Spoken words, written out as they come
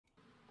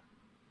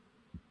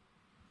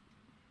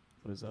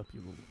What is up, you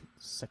little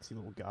sexy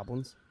little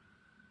goblins?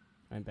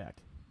 I'm back.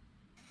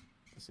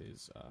 This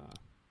is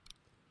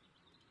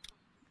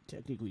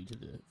technically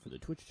for the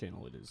Twitch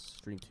channel. It is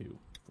stream 2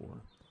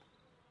 for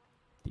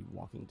The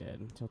Walking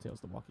Dead, Telltale's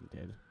The Walking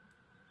Dead,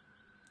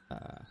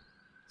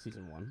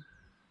 season 1.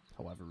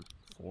 However,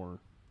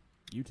 for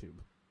YouTube,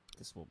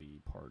 this will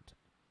be part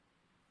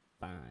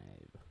 5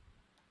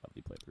 of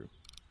the playthrough.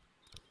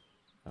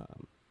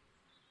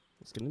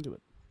 Let's get into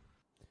it.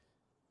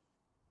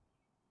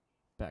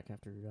 Back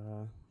after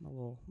my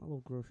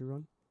little grocery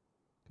run.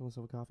 Got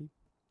myself a coffee.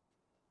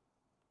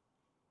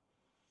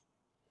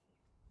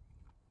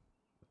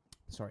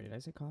 Sorry, did I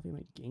say coffee? I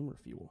meant gamer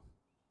fuel.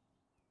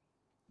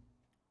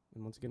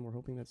 And once again, we're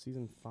hoping that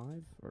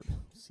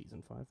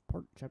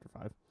chapter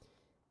 5,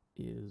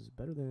 is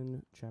better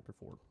than chapter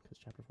 4, because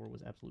chapter 4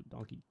 was absolute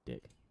donkey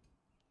dick.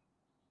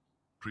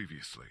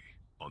 Previously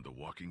on The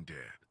Walking Dead.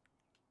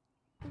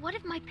 What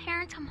if my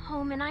parents come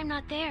home and I'm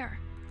not there?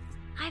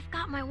 I've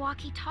got my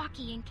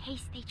walkie-talkie in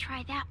case they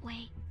try that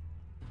way.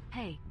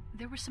 Hey,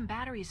 there were some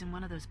batteries in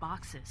one of those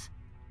boxes.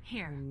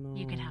 Here, Oh, no.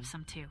 you can have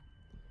some too.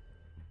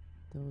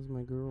 That was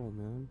my girl,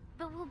 man.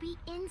 But we'll be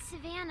in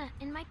Savannah,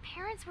 and my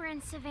parents were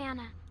in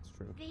Savannah. It's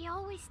true. They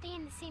always stay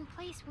in the same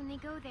place when they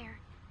go there.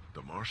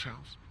 The Marsh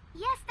House?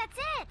 Yes, that's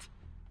it!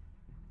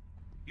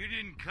 You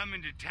didn't come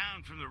into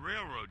town from the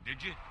railroad,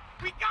 did you?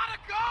 We gotta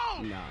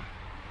go! Nah.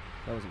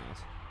 That was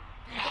nice.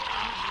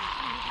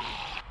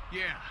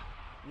 Yeah.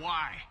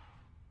 Why?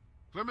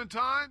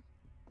 Clementine?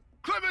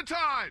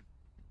 Clementine!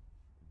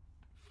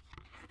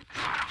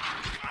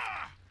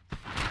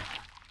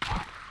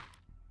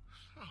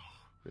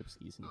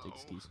 Ripskis and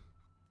Digskis.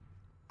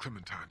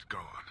 Clementine's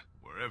gone.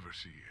 Wherever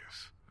she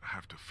is, I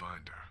have to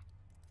find her.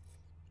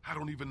 I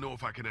don't even know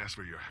if I can ask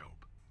for your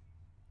help.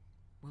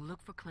 We'll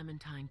look for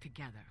Clementine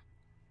together.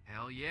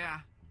 Hell yeah.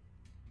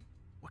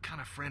 What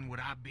kind of friend would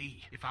I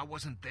be if I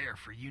wasn't there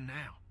for you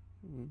now?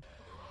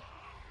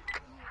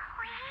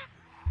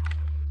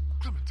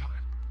 Clementine.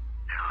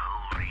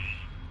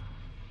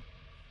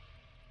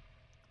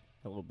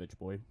 Hello, bitch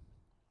boy.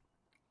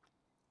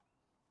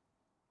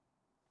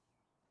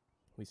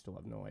 We still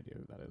have no idea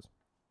who that is.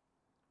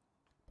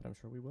 But I'm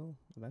sure we will,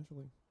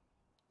 eventually.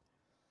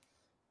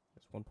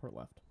 There's one part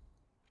left.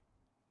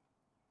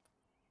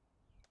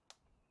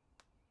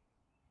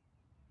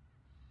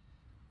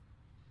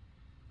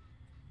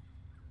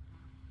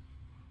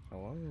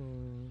 Hello?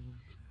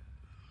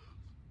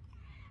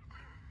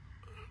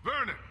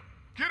 Vernon,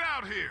 get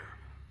out here!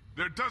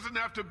 There doesn't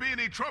have to be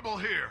any trouble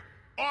here.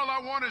 All I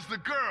want is the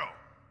girl.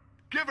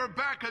 Give her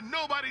back and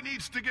nobody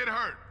needs to get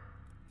hurt.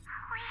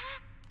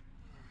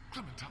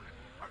 Clementine,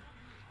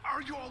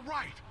 are you all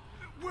right?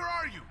 Where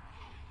are you?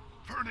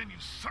 Vernon, you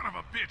son of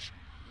a bitch.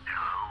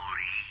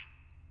 Holy.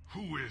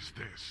 Who is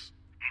this?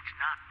 It's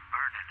not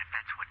Vernon, if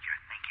that's what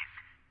you're thinking.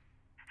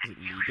 Is it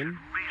You Negan? should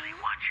really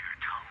watch your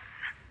tone.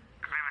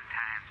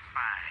 Clementine's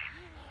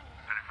fine.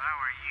 But if I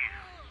were you,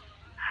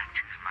 I'd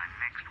choose my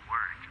next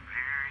words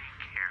very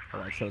carefully.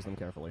 Oh, I chose them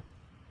carefully.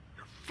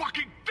 You're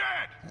fucking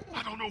dead!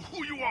 I don't know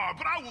who you are,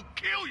 but I will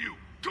kill you!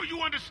 Do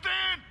you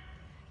understand?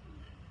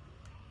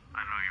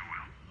 I know you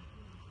will.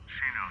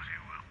 She knows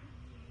you will.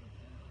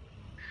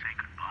 Say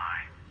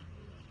goodbye.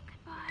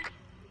 Goodbye.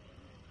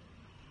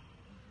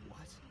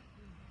 What?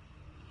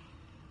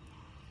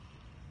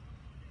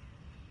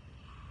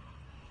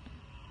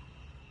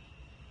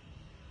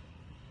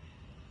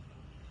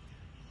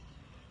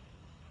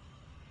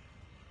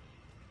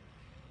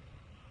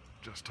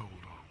 Just hold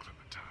on,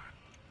 Clementine.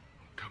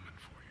 I'm coming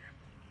for you.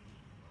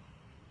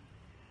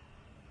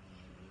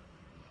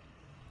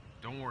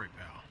 Don't worry,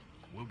 pal.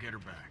 We'll get her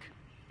back.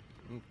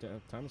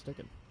 Time is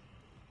ticking.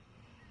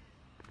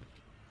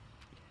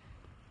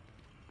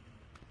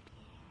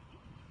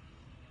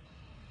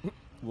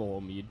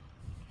 Lol, Mead.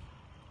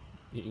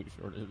 Being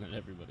shorter than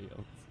everybody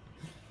else.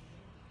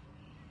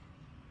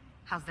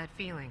 How's that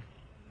feeling?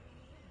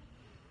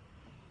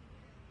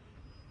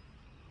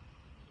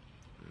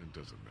 It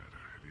doesn't matter.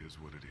 It is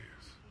what it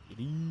is.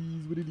 It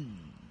is what it is.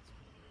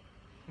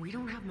 We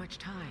don't have much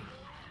time.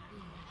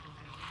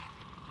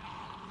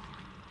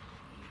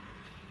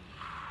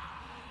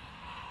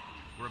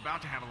 We're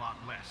about to have a lot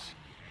less.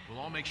 We'll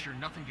all make sure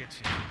nothing gets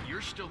in. You're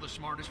still the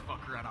smartest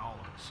fucker out of all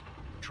of us.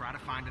 Try to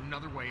find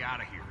another way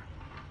out of here.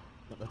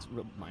 Well, that's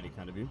real mighty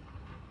kind of you.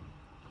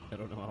 I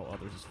don't know how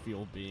others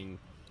feel being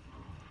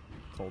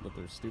told that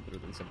they're stupider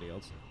than somebody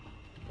else.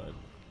 But,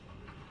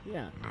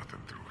 yeah. Nothing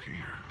through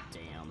here.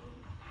 Damn.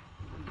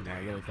 I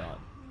really thought.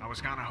 I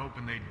was kind of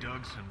hoping they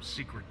dug some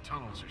secret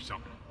tunnels or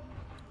something.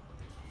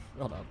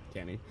 Shut up,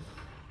 Kenny.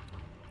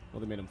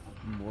 Well, they made him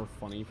more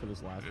funny for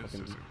this last This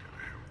fucking isn't gonna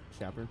help.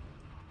 chapter.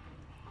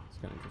 It's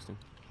kind of interesting.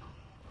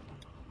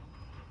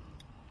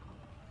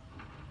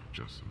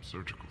 Just some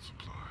surgical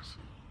supplies.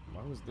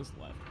 Why was this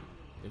left?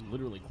 It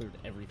literally cleared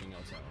everything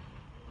else out.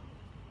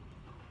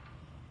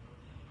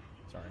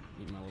 Sorry,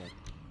 eating my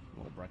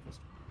little breakfast.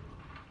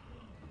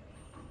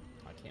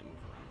 I can't move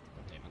around.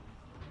 God damn it.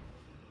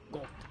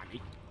 Go,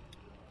 Tommy.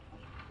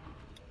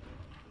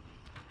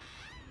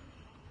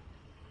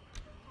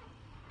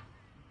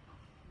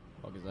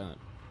 fuck is that?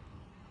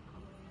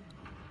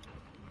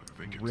 I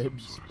think it's Rib some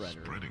sort spreader.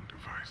 of spreading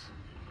device.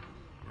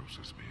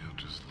 Grosses me out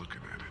just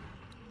looking at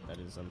it. That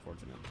is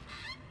unfortunate.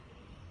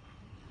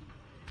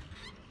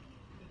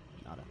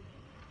 Nada.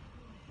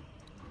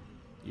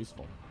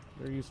 Useful.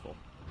 Very useful.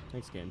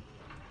 Thanks, game.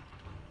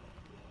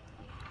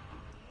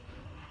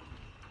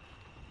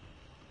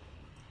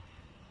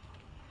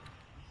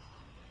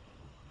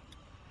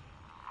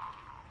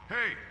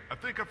 Hey, I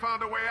think I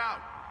found a way out.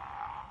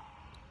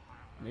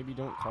 Maybe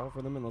don't call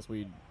for them unless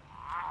we...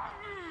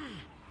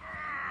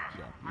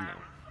 Yeah, no.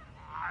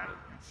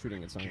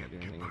 Shooting it's not gonna Can't do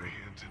get anything. my either.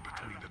 hands in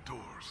between the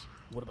doors.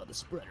 What about the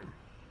spreader?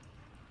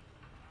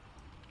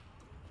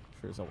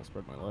 Sure as hell will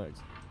spread my legs.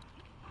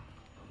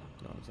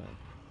 You know what I'm saying?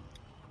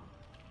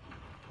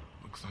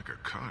 Looks like a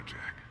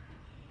carjack.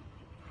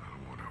 I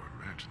don't want to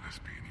imagine this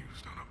being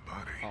used on a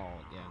body. Oh,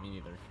 yeah, me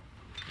neither.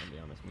 I'll be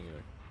honest, me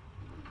neither.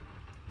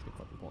 That's a good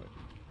fucking point.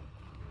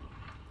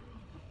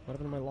 What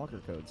happened to my locker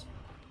codes?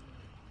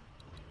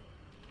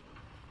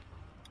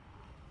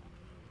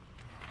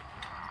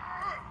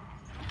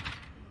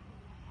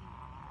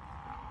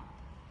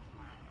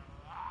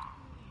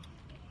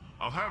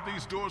 I'll have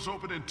these doors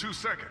open in 2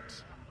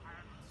 seconds.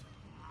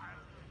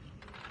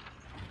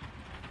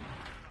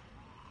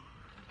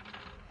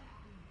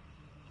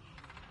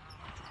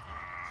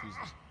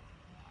 Jesus.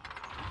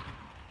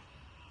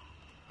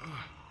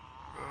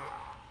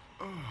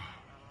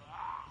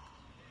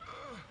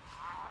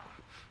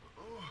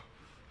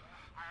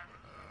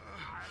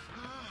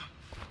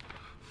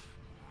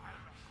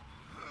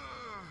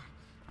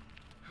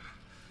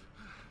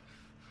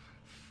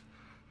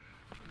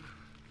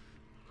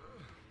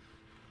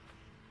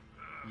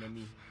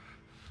 Many.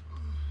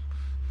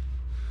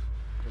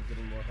 We're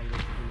getting more hungry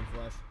for human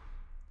flesh.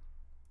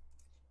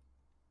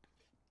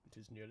 It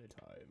is nearly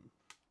time.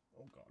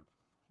 Oh god. I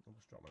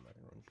almost dropped my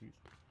macaroni and cheese.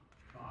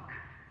 Fuck.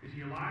 Is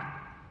he alive?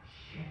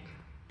 Shit.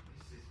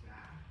 This is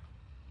bad.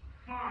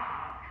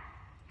 Fuck.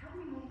 Help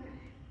me move it.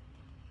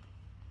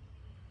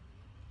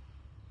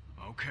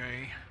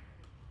 Okay.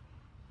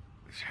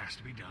 This has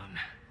to be done.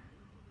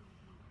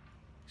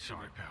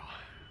 Sorry, pal.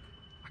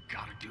 I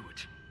gotta do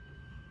it.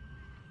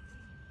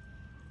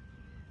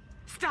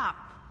 Stop!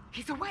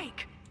 He's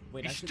awake!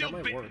 Wait, He's actually, still that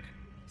might bitten. work.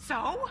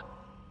 So?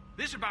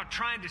 This is about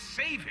trying to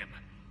save him.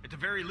 At the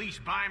very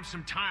least, buy him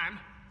some time.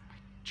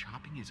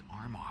 Chopping his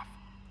arm off.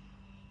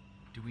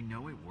 Do we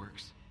know it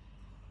works?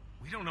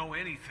 We don't know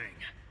anything.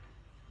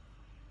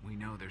 We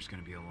know there's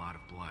gonna be a lot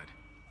of blood.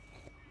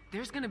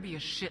 There's gonna be a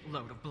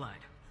shitload of blood.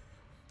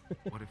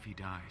 What if he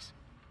dies?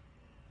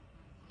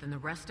 Then the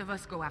rest of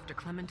us go after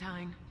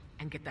Clementine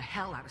and get the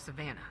hell out of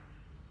Savannah.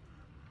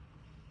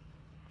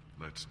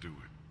 Let's do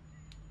it.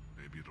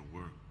 Maybe it'll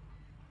work.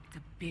 It's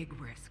a big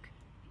risk.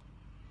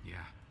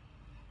 Yeah.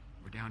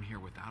 We're down here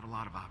without a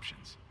lot of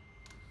options.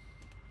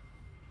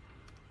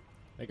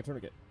 Make a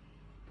tourniquet.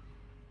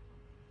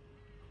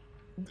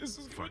 This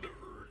is Fuck gonna it.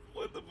 hurt.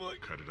 What the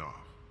fuck? Cut it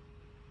off.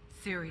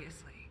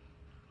 Seriously.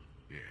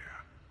 Yeah.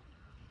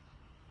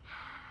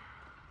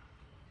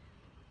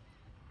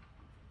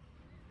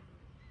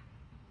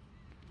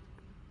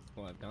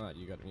 Well, if not,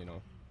 you got, you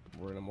know,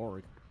 we're in a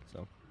morgue,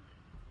 so.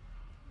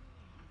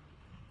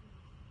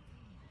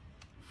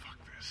 Fuck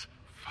this.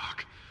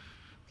 Fuck.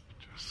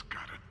 Just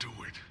gotta do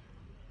it.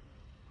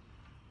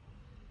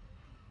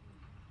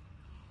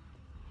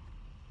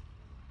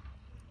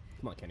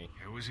 Come on, Kenny.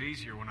 It was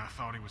easier when I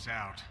thought he was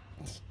out.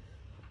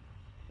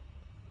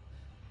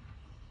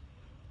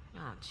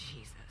 Oh,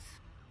 Jesus.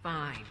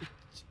 Fine.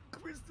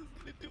 Chris is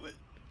gonna do it.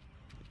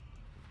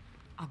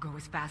 I'll go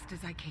as fast as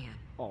I can.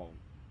 Oh.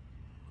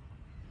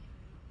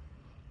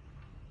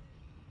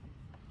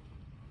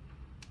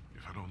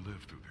 If I don't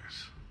live through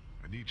this,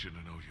 I need you to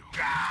know you'll...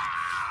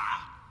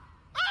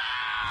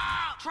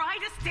 Try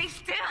to stay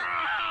still!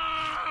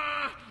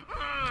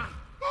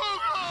 Oh,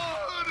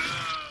 God!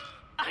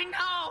 I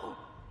know!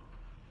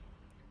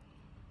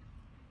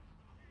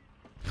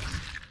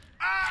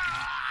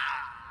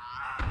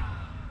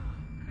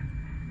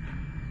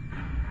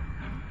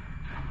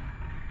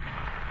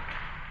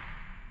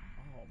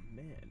 Oh,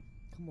 man.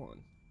 Come on.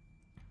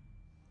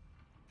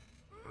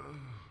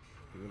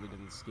 They really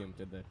didn't skimp,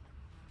 did they?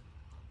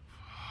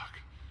 Fuck.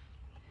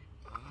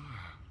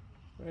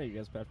 Hey, you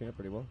guys patched me up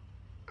pretty well.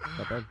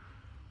 Not bad.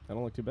 I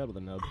don't look too bad with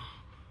a nub. Holy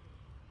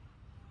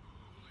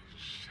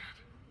shit.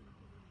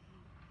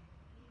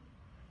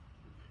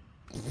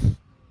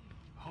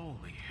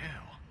 Holy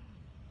hell.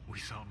 We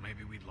thought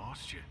maybe we'd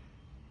lost you.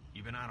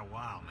 You've been out a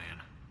while,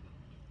 man.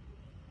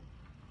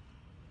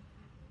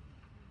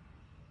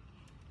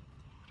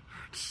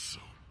 Hurts so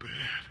bad.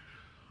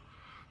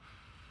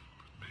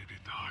 But maybe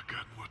now I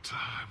got more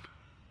time.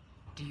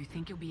 Do you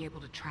think you'll be able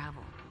to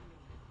travel?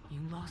 You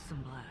lost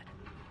some blood.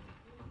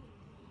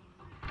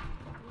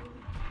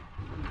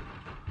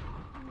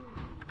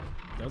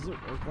 Does it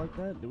work like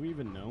that? Do we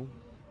even know?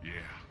 Yeah.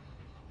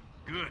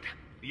 Good.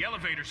 The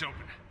elevator's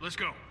open. Let's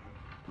go.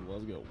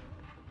 Let's go.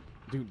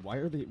 Dude, why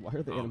are the I'll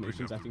bring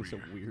animations up acting the so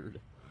rear. weird?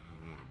 I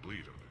don't want to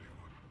bleed on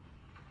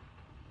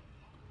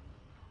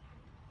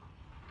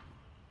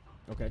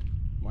anyone. Okay.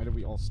 Why did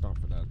we all stop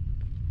for that?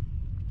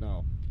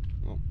 No.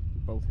 Well,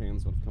 both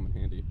hands would have come in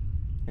handy.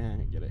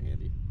 Get it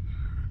handy.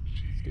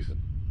 Stupid.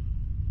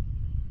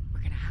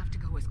 We're gonna have to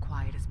go as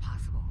quiet as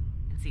possible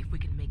and see if we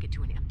can make it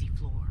to an empty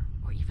floor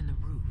or even the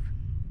roof.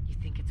 You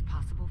think it's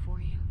possible for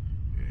you?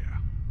 Yeah.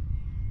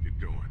 Get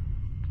going.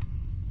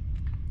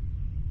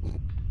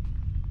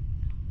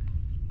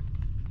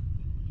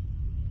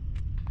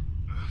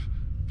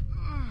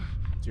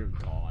 Dear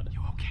God. You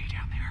okay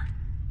down there?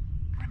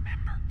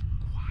 Remember,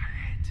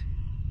 quiet.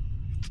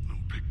 It's no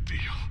big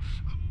deal.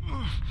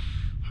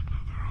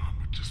 Another arm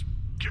would just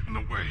get in the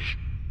way.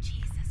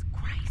 Jesus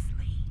Christ,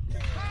 Lee.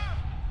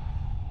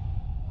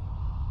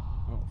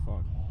 Oh,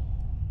 fuck.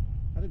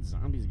 How did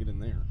zombies get in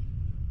there?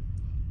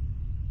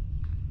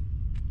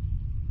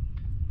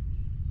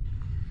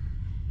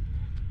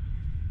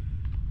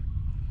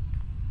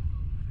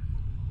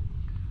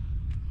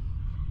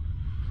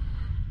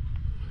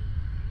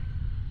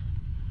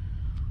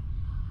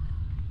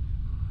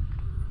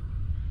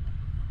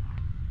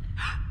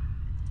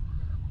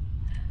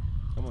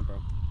 Come on, bro.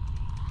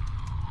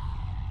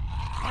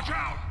 Watch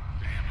out!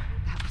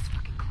 Damn. That was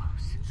fucking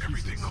close.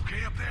 Everything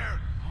okay up there?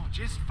 Oh,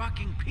 just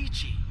fucking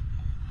peachy.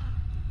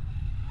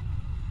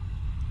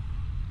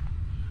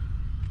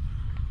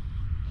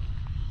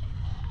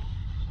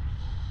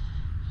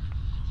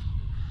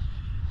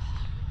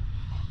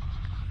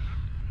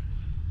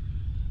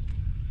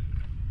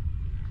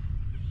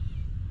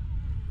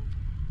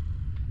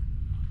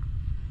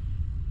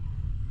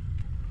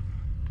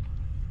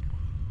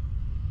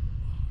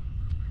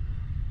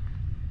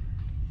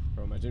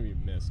 Bro, imagine if you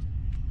missed.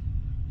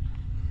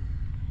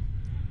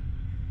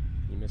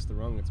 You missed the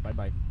rung, it's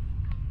bye-bye.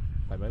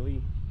 Bye-bye,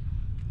 Lee.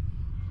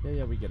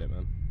 Yeah, we get it,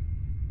 man.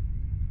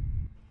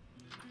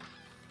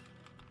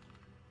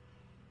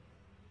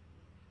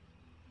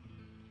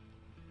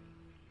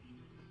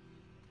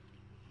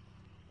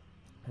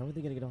 How are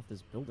they gonna get off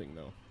this building,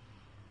 though?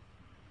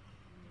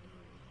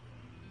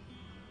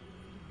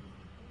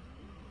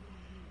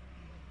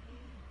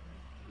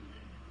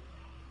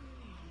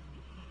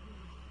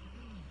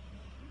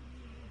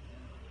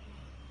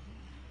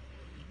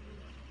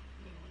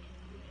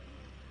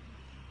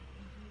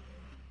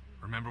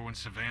 Remember when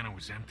Savannah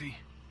was empty?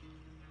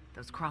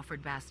 Those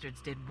Crawford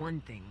bastards did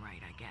one thing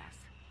right, I guess.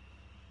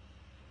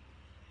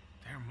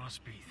 There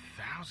must be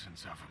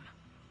thousands of them.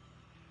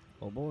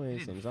 Oh boy, They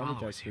some didn't zombie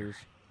follow us here,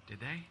 textures. did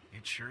they?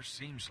 It sure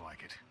seems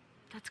like it.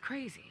 That's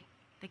crazy.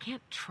 They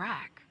can't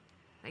track.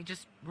 They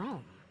just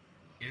roam.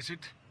 Is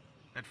it?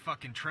 That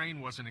fucking train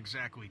wasn't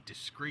exactly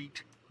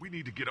discreet. We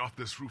need to get off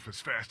this roof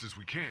as fast as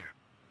we can.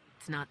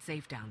 It's not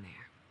safe down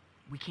there.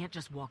 We can't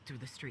just walk through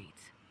the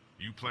streets.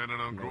 You planning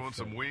on No growing shit.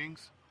 some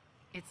wings?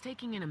 It's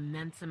taking an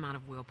immense amount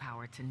of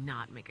willpower to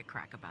not make a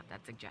crack about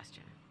that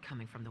suggestion,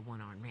 coming from the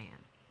one-armed man.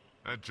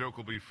 That joke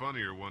will be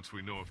funnier once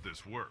we know if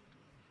this worked.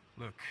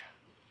 Look,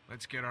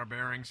 let's get our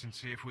bearings and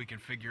see if we can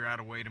figure out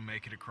a way to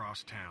make it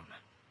across town.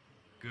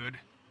 Good?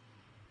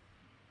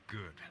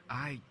 Good.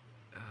 I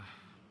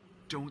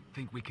don't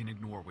think we can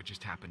ignore what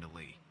just happened to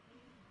Lee.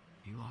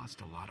 He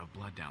lost a lot of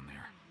blood down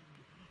there.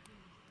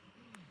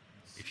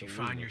 If you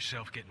find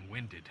yourself getting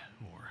winded,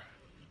 or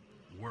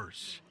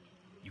worse,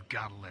 you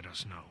gotta let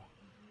us know.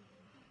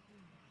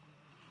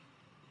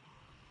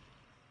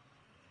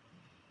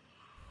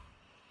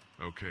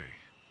 Okay.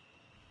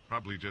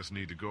 Probably just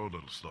need to go a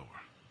little slower.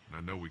 And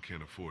I know we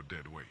can't afford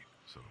dead weight,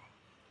 so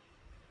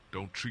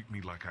don't treat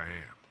me like I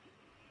am.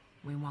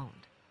 We won't.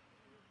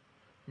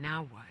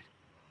 Now what?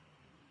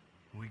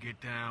 We get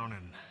down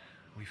and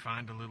we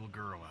find a little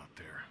girl out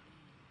there.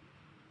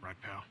 Right,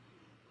 pal?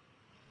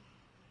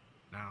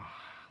 Now,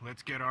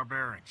 let's get our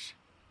bearings.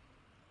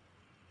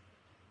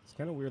 It's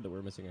kind of weird that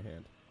we're missing a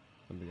hand,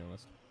 I'm gonna be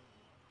honest.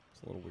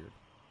 It's a little weird.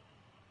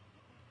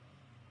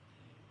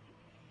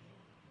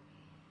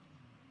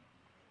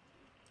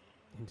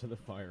 Into the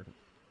fire.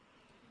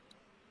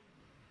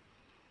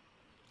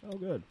 Oh,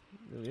 good.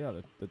 Yeah,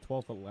 the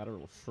 12-foot ladder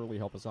will surely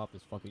help us off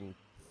this fucking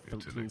It's an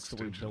 13-story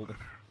extension building.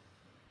 ladder.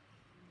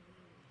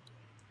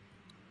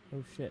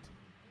 Oh, shit.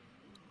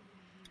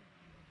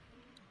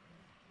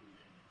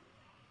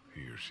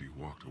 He or she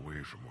walked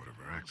away from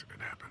whatever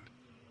accident happened.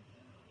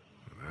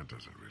 And that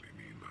doesn't really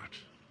mean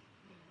much.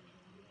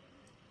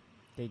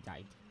 They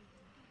died.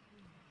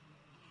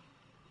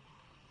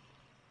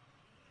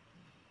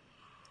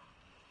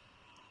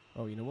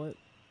 Oh, you know what?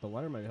 The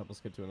ladder might help us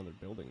get to another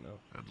building, though.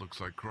 That looks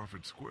like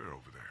Crawford Square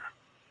over there.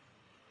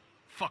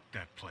 Fuck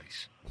that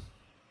place.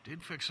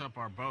 Did fix up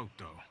our boat,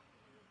 though.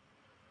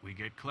 We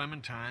get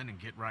Clementine and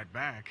get right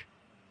back.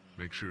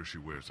 Make sure she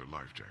wears her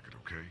life jacket,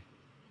 okay?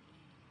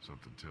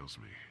 Something tells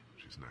me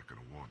she's not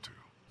gonna want to.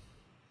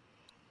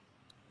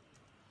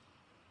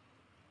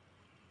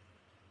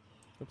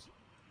 Oops.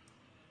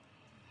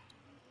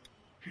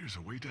 Here's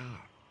a way down.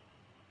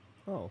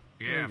 Oh.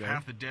 there Yeah, you if go.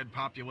 half the dead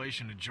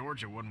population of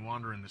Georgia wouldn't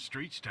wander in the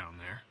streets down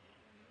there.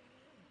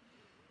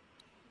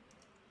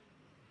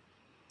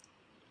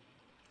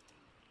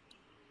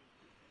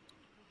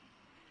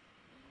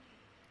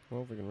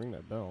 Well, if we can ring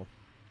that bell,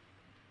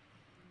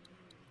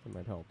 it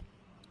might help.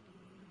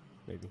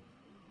 baby.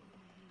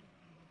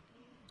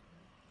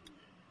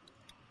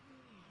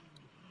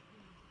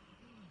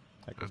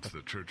 That's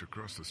the church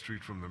across the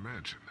street from the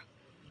mansion.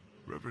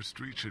 River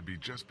Street should be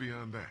just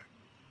beyond that.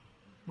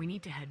 We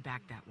need to head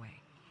back that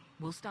way.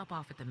 We'll stop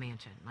off at the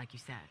mansion, like you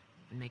said,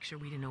 and make sure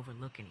we didn't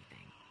overlook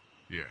anything.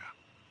 Yeah.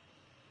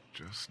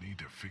 Just need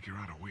to figure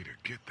out a way to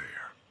get there.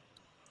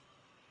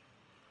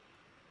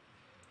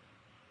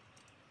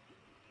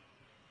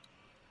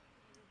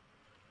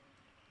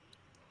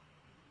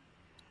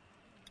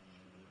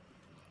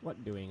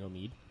 What doing,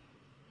 Omid?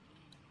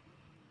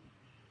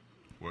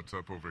 What's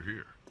up over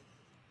here?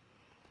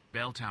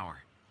 Bell tower.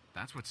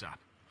 That's what's up.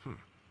 Huh,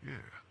 yeah.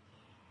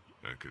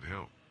 That could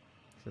help.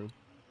 True.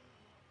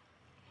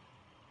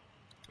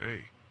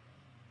 Hey.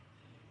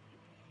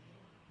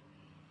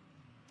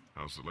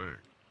 How's the leg?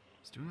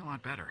 It's doing a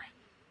lot better.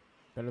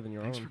 Better than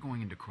your Thanks own. for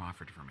going into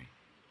Crawford for me.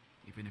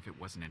 Even if it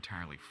wasn't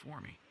entirely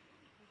for me.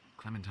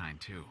 Clementine,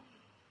 too.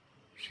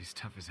 She's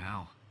tough as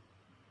hell.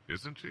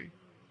 Isn't she?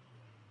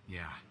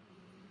 Yeah.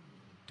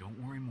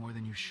 Don't worry more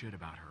than you should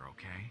about her,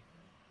 okay?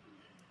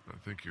 I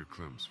think you're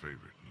Clem's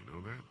favorite, you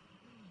know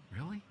that?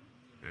 Really?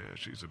 Yeah,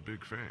 she's a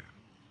big fan.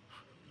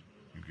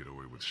 You get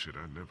away with shit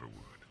I never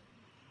would.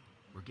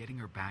 We're getting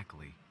her back,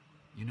 Lee.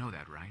 You know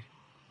that, right?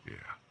 Yeah.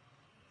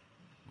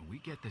 When we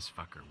get this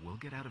fucker, we'll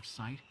get out of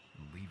sight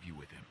and leave you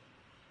with him.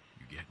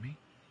 You get me?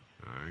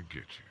 I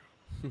get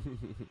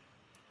you.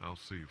 I'll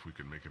see if we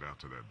can make it out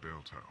to that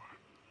bell tower.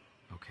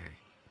 Okay.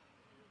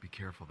 Be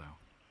careful, though.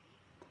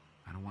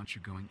 I don't want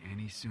you going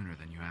any sooner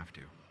than you have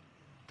to.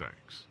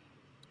 Thanks.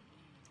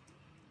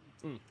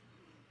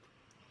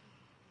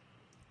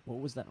 What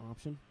was that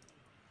option?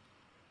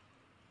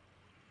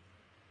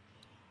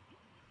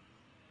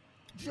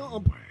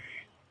 Jump! No way.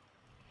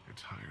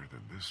 It's higher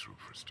than this roof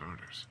for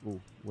starters.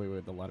 Ooh,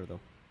 wait, the ladder though.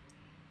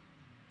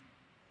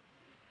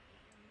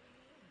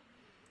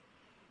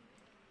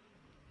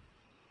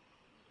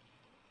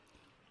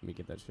 Let me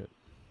get that shit.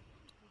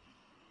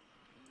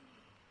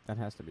 That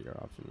has to be our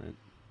option, right?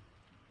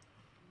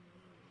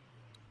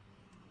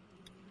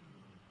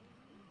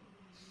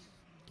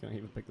 Can I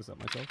even pick this up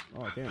myself?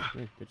 Oh, I can.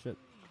 Hey, good shit.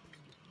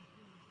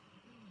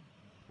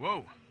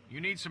 Whoa,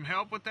 you need some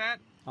help with that?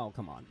 Oh,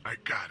 come on. I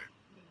got it.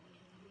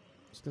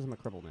 Just because I'm a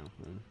cripple now.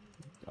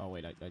 Oh,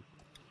 wait,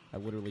 I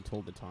literally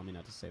told the Tommy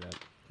not to say that.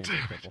 Can't say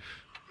cripple.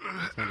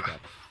 It's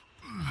handicap.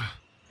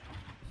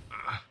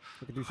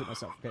 I can do shit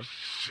myself, okay?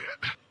 Shit.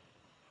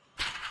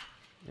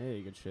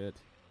 Hey, good shit.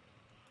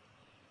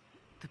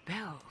 The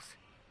bells.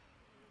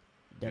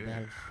 Dead Yeah.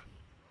 house.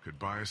 Could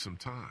buy us some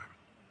time.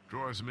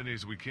 Draw as many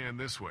as we can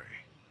this way.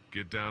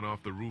 Get down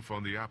off the roof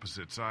on the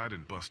opposite side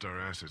and bust our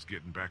asses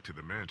getting back to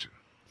the mansion.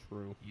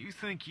 True. You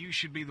think you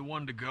should be the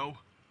one to go?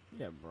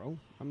 Yeah, bro.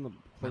 I'm the My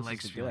closest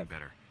leg's to feeling death.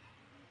 better.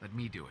 Let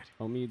me do it.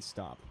 Omid,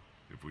 stop.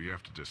 If we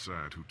have to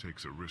decide who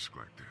takes a risk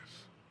like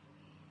this,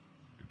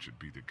 it should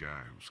be the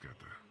guy who's got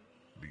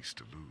the least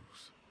to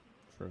lose.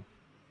 True.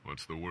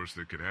 What's the worst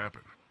that could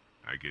happen?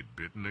 I get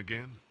bitten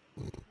again?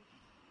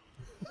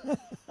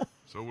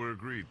 So we're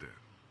agreed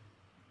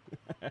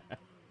then.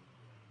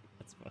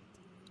 That's fucked.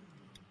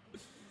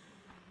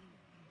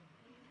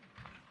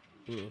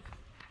 Ugh.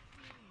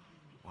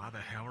 Why the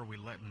hell are we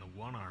letting the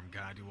one-armed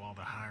guy do all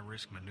the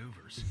high-risk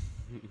maneuvers?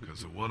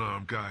 Because the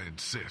one-armed guy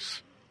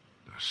insists.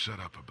 Now shut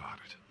up about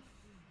it.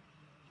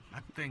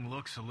 That thing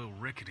looks a little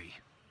rickety.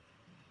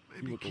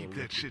 Maybe look a keep little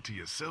that rickety. shit to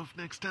yourself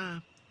next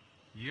time?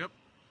 Yep.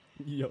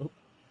 Yup.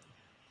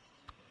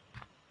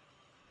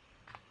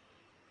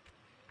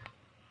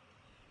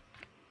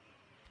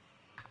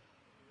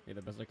 Hey,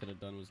 the best I could have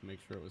done was make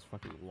sure it was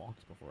fucking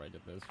locked before I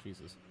did this.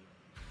 Jesus.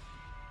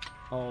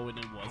 Oh, and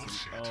it wasn't.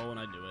 shit. Oh, and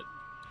I knew it.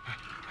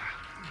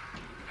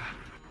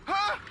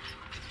 Ah,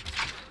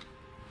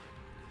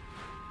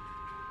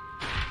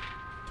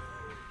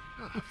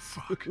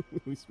 fuck.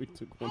 At least we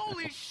took one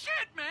Holy out.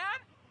 shit, man!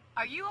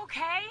 Are you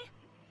okay?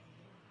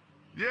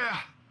 Yeah,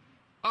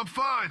 I'm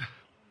fine.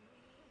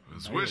 I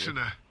was I hear wishing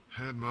I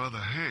had my other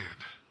hand.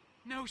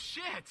 No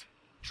shit!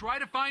 Try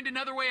to find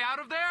another way out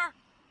of there?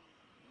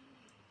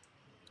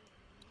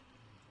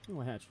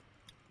 Oh, a hatch.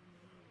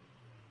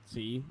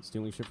 See?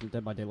 Stealing shit from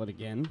Dead by Daylight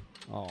again?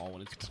 Oh,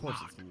 and it's, of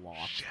course it's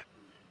locked. Shit.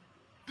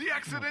 The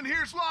exit in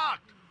here's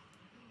locked!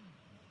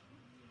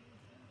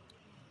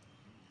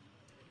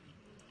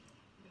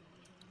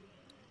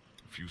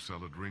 A few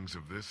solid rings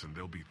of this and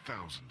there'll be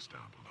thousands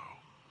down below.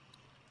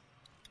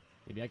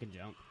 Maybe I can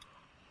jump.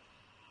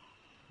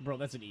 Bro,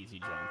 that's an easy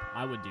jump.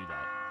 I would do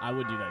that. I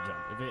would do that jump.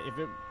 If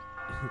it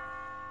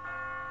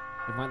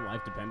if my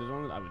life depended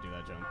on it, I would do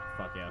that jump.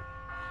 Fuck yeah.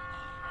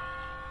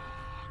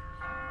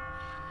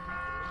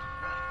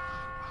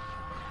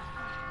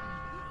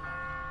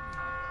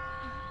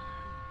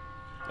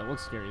 It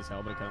looks scary as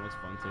hell, but it kind of looks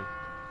fun too.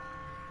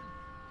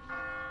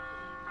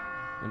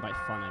 And by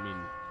fun, I mean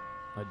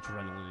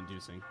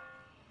adrenaline-inducing.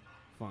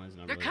 Fun is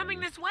not. They're really coming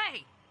what it is. this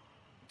way.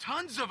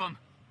 Tons of them!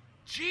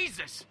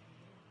 Jesus!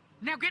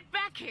 Now get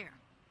back here.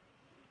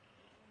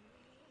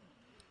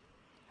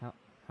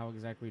 How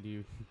exactly do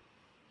you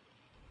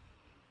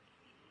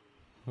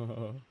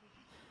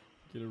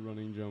Get a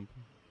running jump.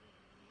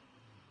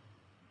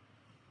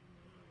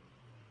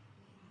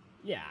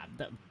 Yeah,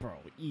 bro,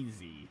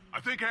 easy. I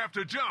think I have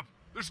to jump.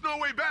 There's no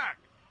way back.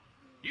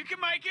 You can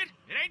make it.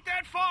 It ain't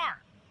that far.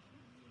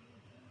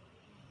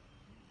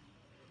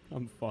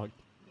 I'm fucked.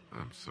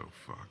 I'm so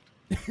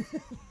fucked.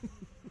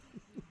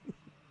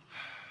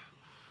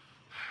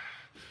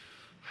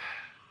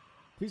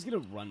 Please get a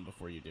run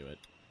before you do it.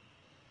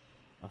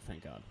 Oh,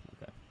 thank God.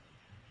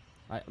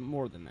 Okay.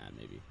 More than that,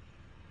 maybe.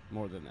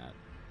 More than that.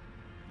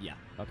 Yeah.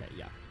 Okay.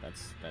 Yeah. That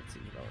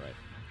seems about right.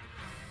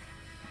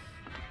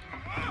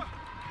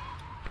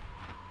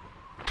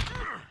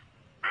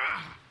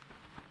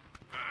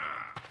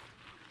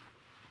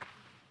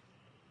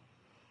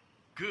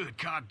 Good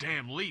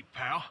goddamn leap,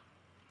 pal.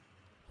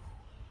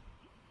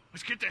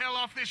 Let's get the hell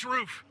off this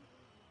roof.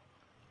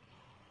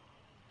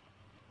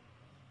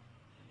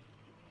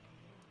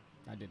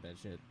 I did that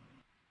shit.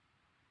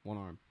 One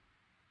arm.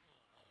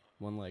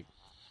 One leg.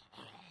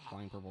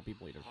 Flying purple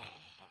people eater.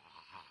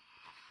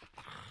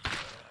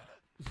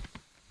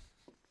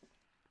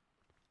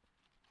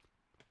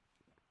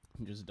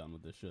 I'm just done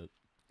with this shit.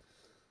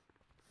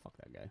 Fuck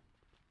that guy.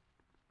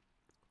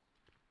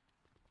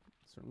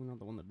 Certainly not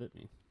the one that bit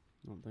me.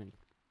 I don't think.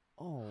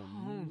 Oh,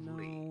 Holy.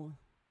 no.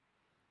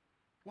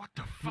 What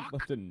the He fuck?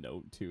 left a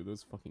note, too.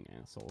 Those fucking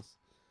assholes.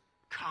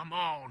 Come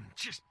on,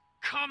 just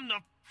come the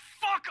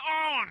fuck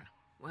on!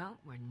 Well,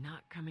 we're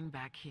not coming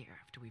back here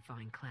after we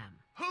find Clem.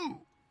 Who?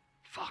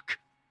 Fuck.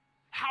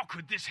 How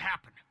could this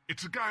happen?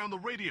 It's the guy on the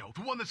radio,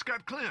 the one that's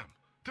got Clem.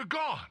 They're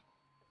gone.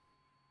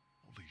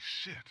 Holy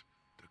shit,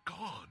 they're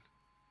gone.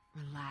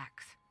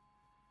 Relax.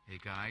 Hey,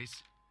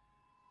 guys.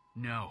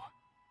 No,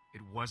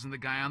 it wasn't the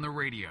guy on the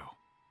radio.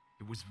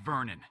 It was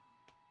Vernon.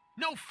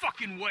 No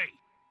fucking way!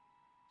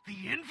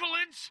 The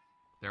invalids?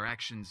 Their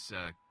actions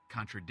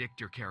contradict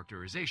your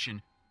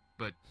characterization,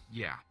 but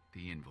yeah,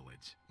 the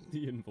invalids.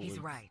 The invalids. He's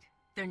right.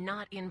 They're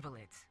not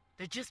invalids.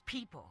 They're just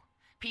people.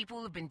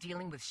 People who've been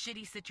dealing with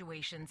shitty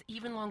situations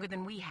even longer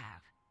than we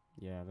have.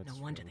 Yeah, that's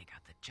No wonder true. they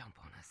got the jump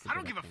on us. I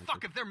don't give a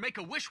fuck if their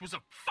Make-A-Wish was a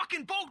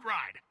fucking boat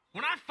ride!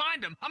 When I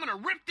find them, I'm gonna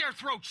rip their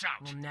throats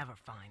out! We'll never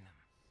find them.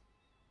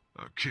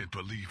 I can't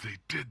believe they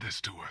did this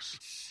to us.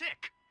 It's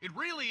sick. It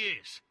really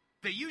is.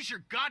 They use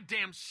your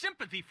goddamn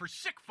sympathy for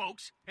sick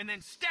folks and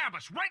then stab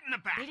us right in the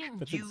back. They didn't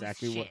That's use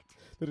exactly shit. what.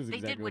 That is They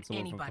exactly did what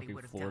someone from anybody fucking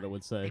would have Florida done.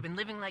 would say. They've been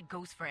living like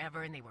ghosts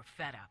forever and they were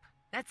fed up.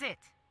 That's it.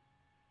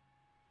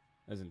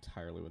 That's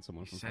entirely what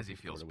someone He from says he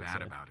fucking feels Florida bad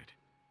would say. about it.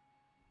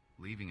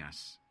 Leaving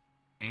us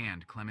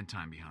and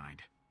Clementine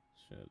behind.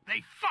 Shit.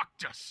 They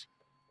fucked us.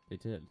 They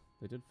did.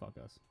 They did fuck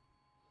us.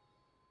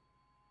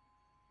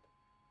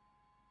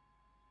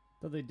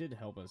 Though they did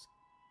help us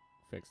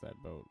fix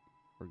that boat.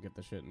 Or get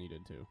the shit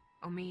needed to.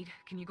 Omid,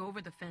 can you go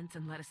over the fence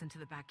and let us into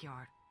the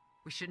backyard?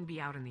 We shouldn't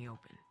be out in the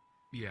open.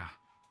 Yeah.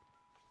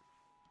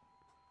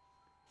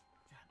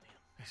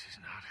 This is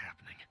not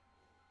happening.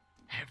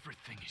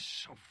 Everything is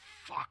so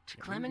fucked.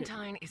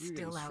 Clementine is You're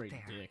still getting out straight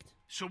there. dicked.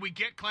 So we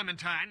get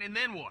Clementine, and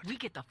then what? We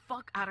get the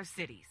fuck out of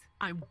cities.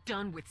 I'm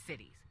done with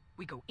cities.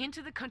 We go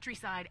into the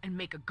countryside and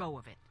make a go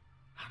of it.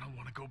 I don't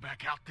want to go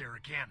back out there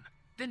again.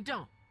 Then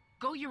don't.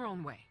 Go your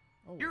own way.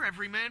 Oh, You're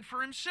every man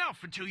for himself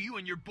until you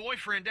and your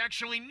boyfriend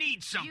actually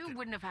need something. You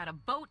wouldn't have had a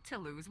boat to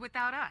lose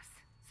without us.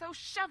 So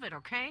shove it,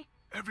 okay?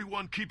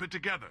 Everyone keep it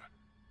together.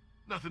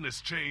 Nothing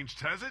has changed,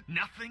 has it?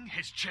 Nothing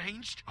has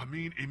changed? I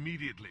mean,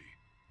 immediately.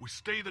 We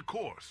stay the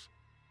course.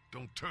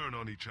 Don't turn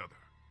on each other.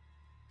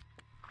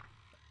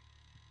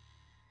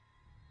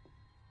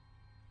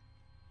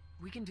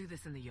 We can do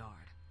this in the yard.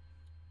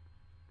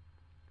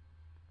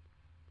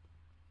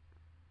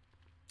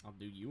 I'll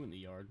do you in the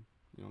yard.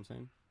 You know what I'm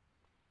saying?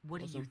 What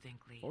do Force you him. think,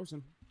 Lee? Force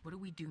him. What do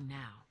we do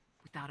now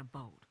without a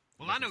boat?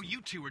 Well, I know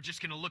you two are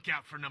just gonna look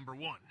out for number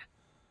one.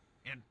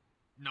 And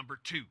number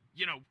two,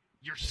 you know,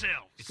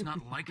 yourselves. It's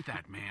not like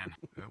that, man.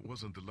 That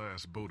wasn't the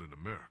last boat in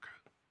America.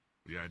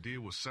 The idea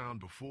was sound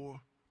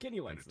before, Kenny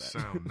and likes it's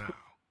that. sound now.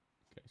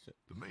 Okay, shit.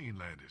 The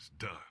mainland is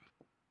done.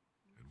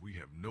 And we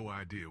have no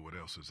idea what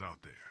else is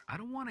out there. I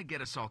don't want to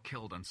get us all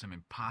killed on some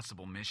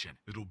impossible mission.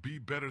 It'll be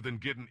better than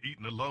getting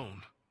eaten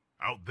alone.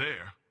 Out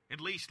there. At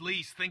least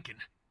Lee's thinking.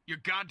 You're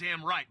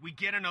goddamn right. We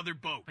get another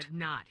boat. But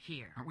not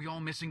here. Aren't we all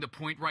missing the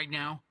point right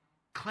now?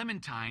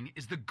 Clementine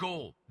is the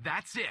goal.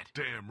 That's it.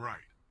 Damn right.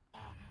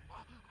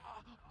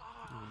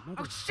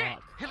 Oh shit! Motherfuck.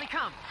 Here they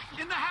come!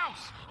 In the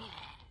house!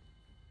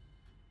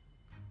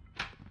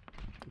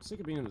 I'm sick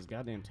of being in this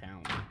goddamn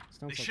town. This They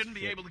town sucks shouldn't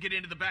be shit. able to get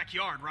into the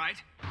backyard, right?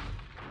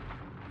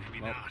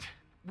 Maybe Well- not.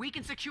 We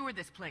can secure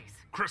this place.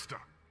 Krista,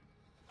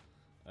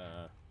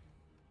 Uh,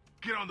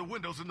 get on the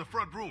windows in the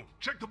front room.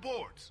 Check the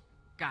boards.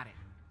 Got it.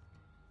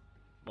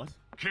 what?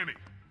 Kenny,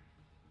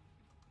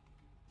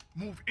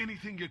 move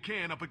anything you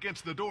can up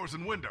against the doors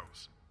and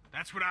windows.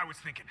 That's what I was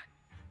thinking.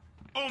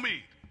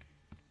 Omid,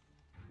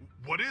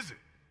 what is it?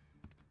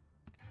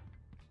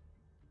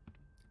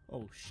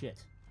 Oh, shit.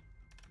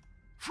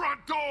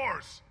 Front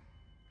doors!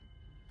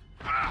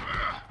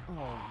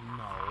 Oh,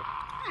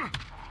 no.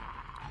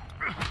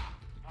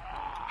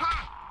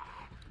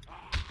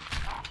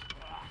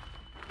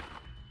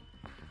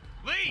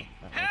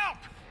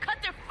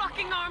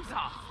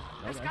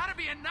 There's Okay. gotta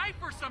be a knife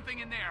or something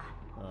in there.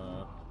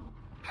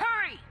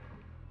 Hurry!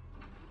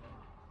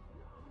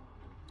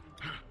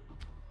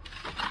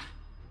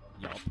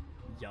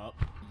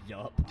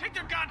 Yup. Take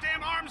their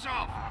goddamn arms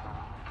off!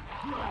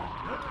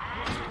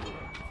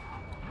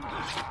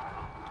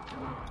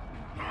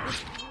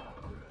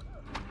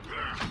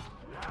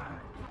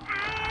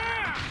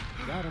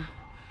 Got him.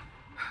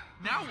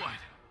 Now what?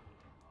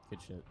 Good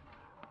shit.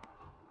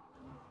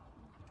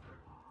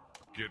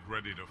 Get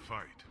ready to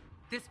fight.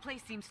 This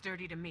place seems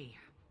sturdy to me.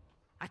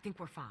 I think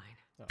we're fine.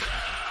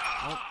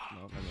 Oh,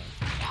 no, never mind.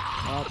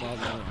 Oh, well,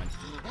 never mind.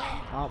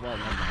 Oh, well, never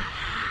mind.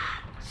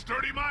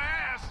 Sturdy my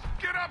ass!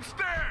 Get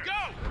upstairs!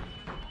 Go!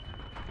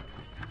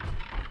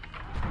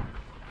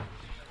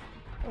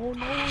 Oh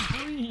no,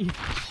 breathe!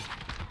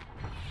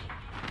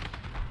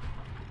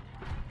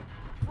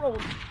 Bro,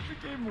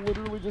 the game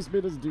literally just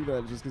made us do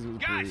that just because it was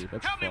Guys, breathe.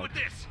 That's help me fucked.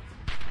 with this!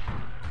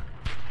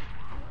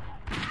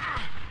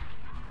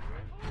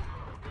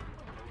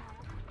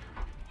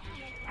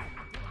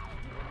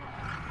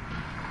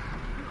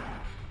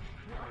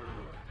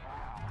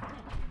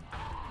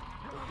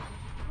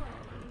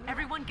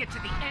 Everyone get to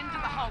the end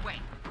of the hallway.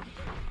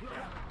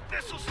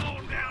 This'll slow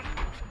him down.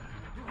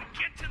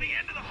 Get to the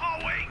end of the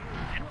hallway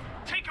and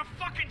take a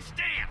fucking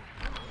stand.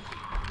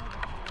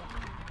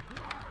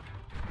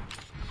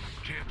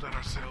 Can't let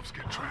ourselves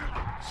get trapped.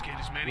 Let's get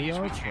as many We as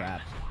are we can.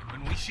 trapped.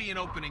 When we see an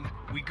opening,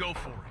 we go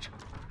for it.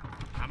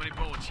 How many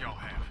bullets y'all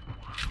have?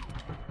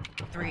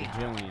 3.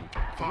 Jillian.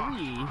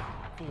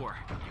 3? 4.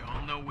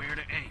 Y'all know where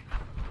to aim.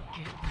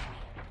 Get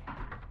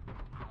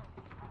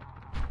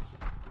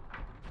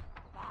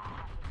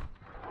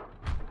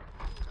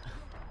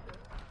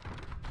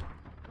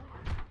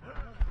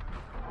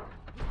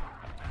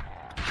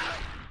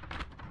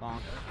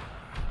Bonk.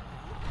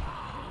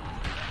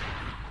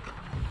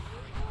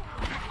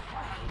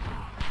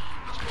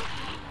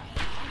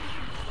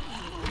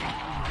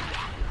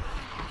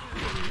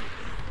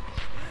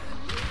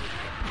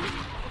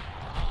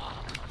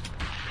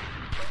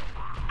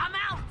 I'm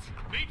out!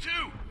 Me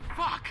too!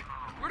 Fuck!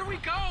 Where do we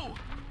go?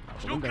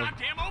 There's no Window.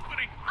 goddamn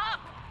opening! Up!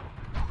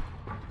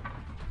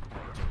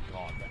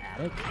 God, the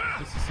attic?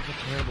 This is such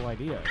a terrible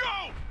idea.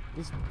 Go!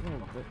 This,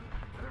 bro,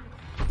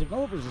 the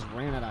developers just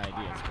ran out of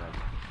ideas, bro.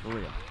 For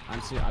real. I'm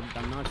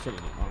not shitting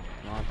it. Oh,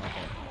 well,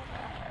 okay.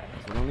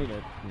 So we don't need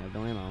it. Yeah,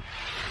 no ammo.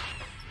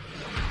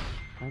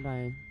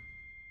 Bye-bye.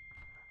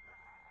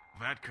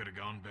 That could have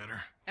gone better.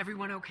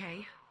 Everyone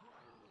okay?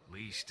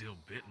 Lee's still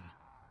bitten.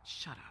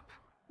 Shut up.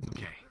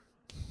 Okay,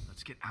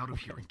 let's get out of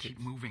here and keep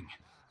moving.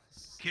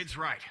 Kid's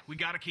right. We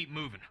gotta keep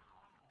moving.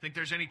 Think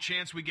there's any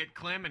chance we get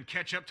Clem and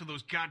catch up to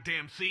those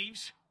goddamn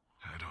thieves?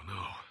 I don't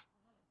know.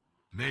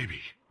 Maybe.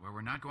 Where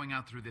we're not going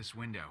out through this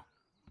window.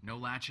 No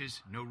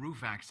latches, no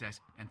roof access,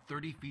 and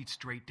 30 feet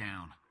straight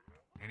down.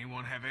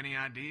 Anyone have any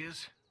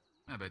ideas?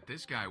 I bet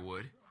this guy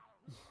would.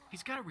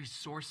 He's got a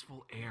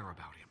resourceful air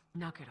about him.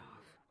 Knock it off.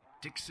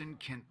 Dixon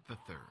Kent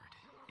III.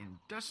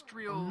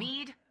 Industrial...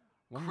 Mead?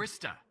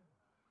 Krista.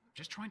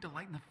 Just trying to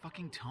lighten the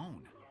fucking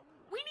tone.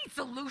 We need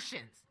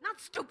solutions,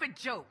 not stupid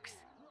jokes.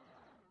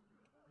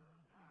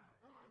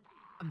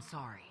 I'm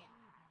sorry.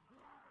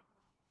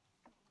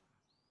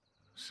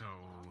 So,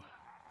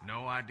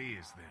 no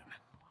ideas then.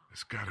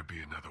 There's gotta be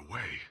another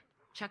way.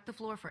 Check the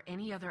floor for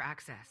any other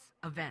access,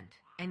 a vent,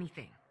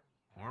 anything.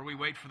 Or we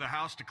wait for the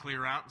house to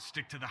clear out and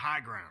stick to the high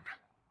ground.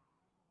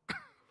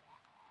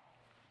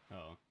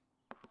 Uh-oh.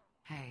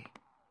 Hey,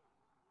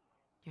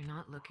 you're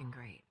not looking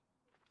great,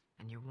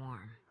 and you're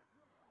warm.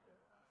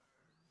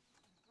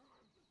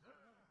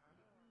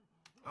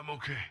 I'm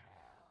okay.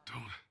 Don't.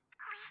 I'm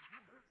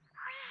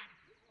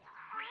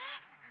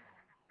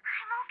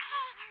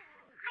okay.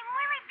 I'm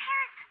where my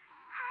parents.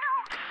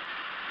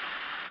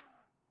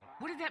 No.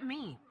 What did that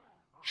mean?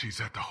 She's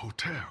at the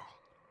hotel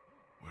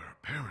where her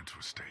parents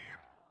were staying.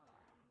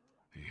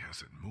 He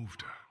hasn't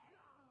moved her.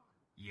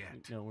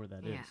 Yet. You know where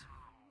that is.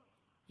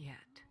 Yet.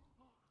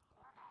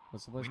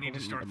 What's the place We need to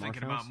called? start The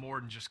thinking Marsh about House? more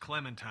than just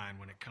Clementine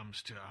when it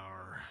comes to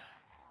our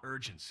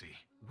urgency.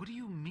 What do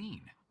you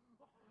mean?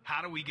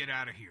 How do we get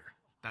out of here?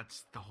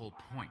 That's the whole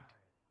point.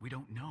 We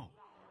don't know.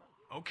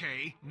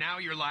 Okay, now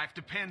your life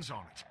depends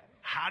on it.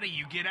 How do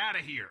you get out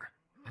of here?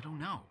 I don't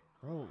know.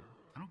 Bro.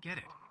 I don't get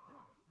it.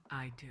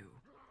 I do.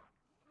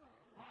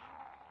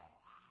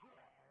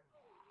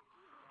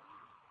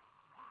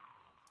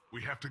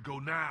 We have to go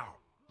now.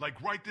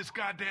 Like right this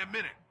goddamn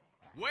minute.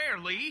 Where,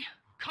 Lee?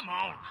 Come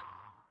on.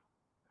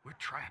 We're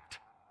trapped.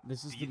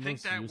 This is Do the you think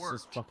most that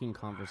useless worked? fucking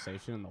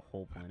conversation on the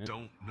whole planet.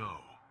 Don't know.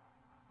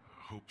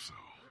 I hope so.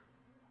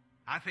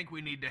 I think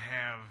we need to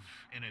have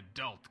an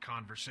adult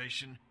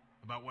conversation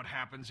about what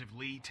happens if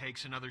Lee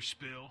takes another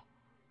spill.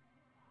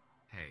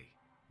 Hey,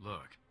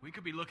 look. We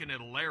could be looking at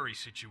a Larry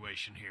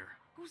situation here.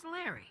 Who's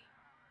Larry?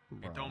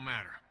 Bro. It don't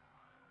matter.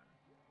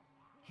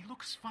 He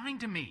looks fine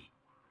to me.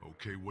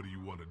 Okay, what do you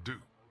want to do?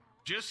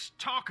 Just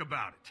talk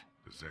about it.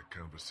 Does that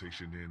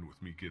conversation end with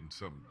me getting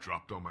something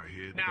dropped on my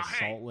head? Now,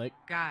 hey, Salt lick.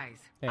 Guys,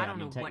 Hey, I I don't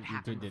mean, know what technically you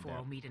happened did before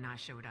that. Omid and I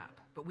showed up,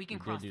 but we can You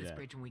did cross do this that.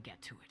 bridge when we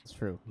get to it. It's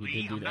true. He Lee,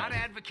 did do I'm that. not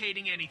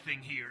advocating anything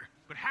here,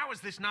 but how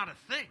is this not a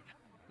thing?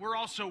 We're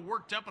all so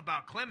worked up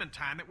about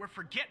Clementine that we're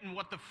forgetting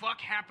what the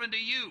fuck happened to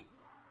you.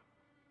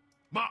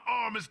 My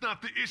arm is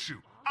not the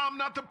issue. I'm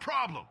not the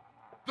problem.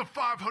 The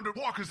 500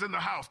 walkers in the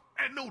house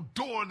and no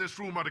door in this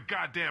room are the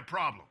goddamn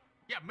problem.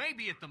 Yeah,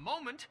 maybe at the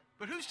moment,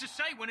 but who's to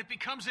say when it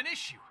becomes an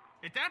issue?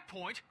 At that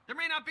point, there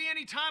may not be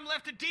any time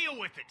left to deal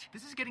with it.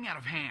 This is getting out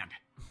of hand.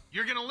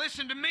 You're gonna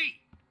listen to me.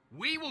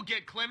 We will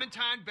get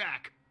Clementine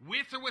back,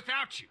 with or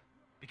without you.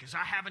 Because I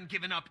haven't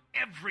given up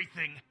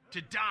everything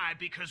to die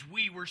because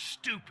we were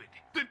stupid.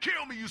 Then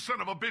kill me, you son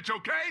of a bitch,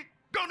 okay?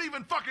 Don't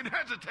even fucking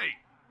hesitate.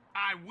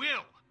 I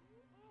will.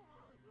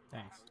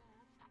 Thanks.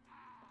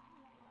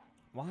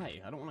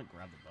 Why? I don't want to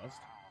grab the bust.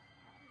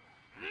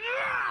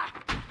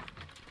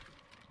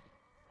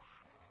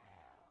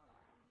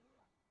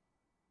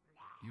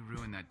 You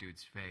ruined that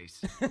dude's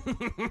face.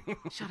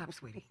 Shut up,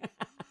 sweetie.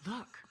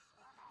 Look.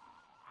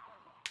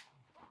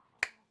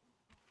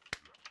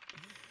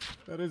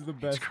 That is the It's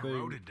best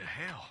corroded to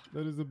hell.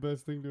 That is the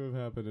best thing to have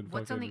happened in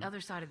What's on the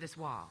other side of this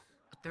wall?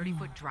 A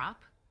 30-foot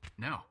drop?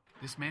 No,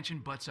 this mansion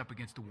butts up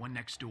against the one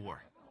next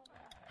door.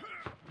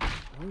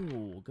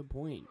 Oh, good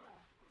point.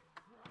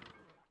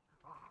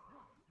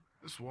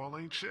 This wall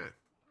ain't shit.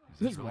 Is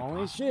This really wall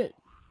ain't possible? shit.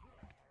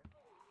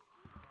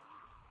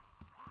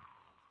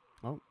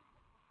 Oh.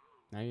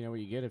 Now you know what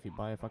you get if you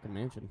buy a fucking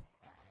mansion.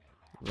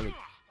 Really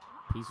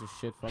piece of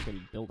shit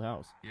fucking built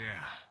house.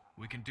 Yeah,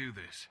 we can do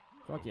this.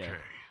 Fuck yeah. Okay.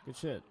 Good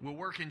shit. We'll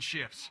work in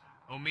shifts.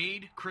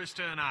 Omid,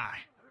 Krista, and I.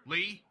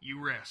 Lee,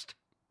 you rest.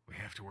 We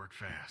have to work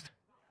fast.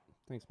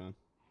 Thanks, man.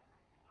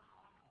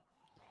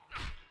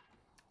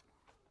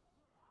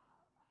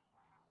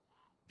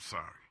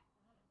 Sorry.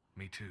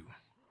 Me too.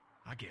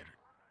 I get it.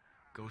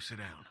 Go sit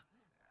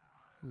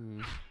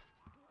down.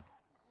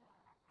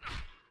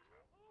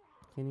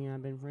 Kenny and I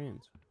have been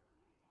friends.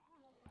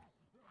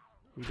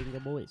 We've been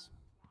good boys.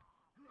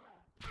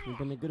 We've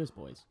been the goodest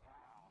boys.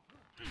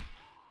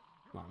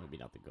 Well, maybe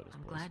not the goodest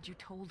I'm boys. glad you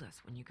told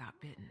us when you got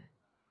bitten.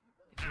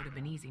 It would have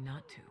been easy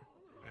not to.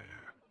 Yeah.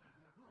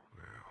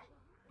 Well,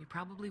 We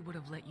probably would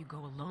have let you go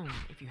alone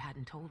if you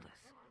hadn't told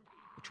us,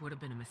 which would have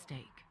been a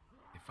mistake.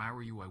 If I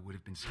were you, I would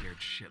have been scared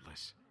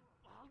shitless.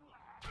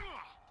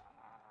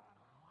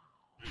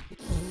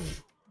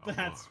 I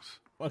That's was.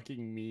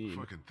 fucking mean.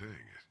 Fucking thing.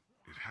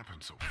 It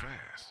happened so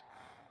fast.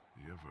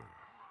 You ever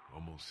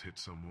almost hit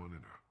someone in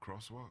a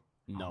crosswalk?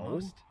 No.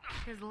 Almost?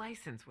 His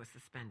license was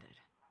suspended.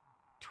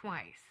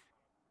 Twice.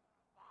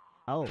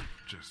 Oh.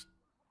 Just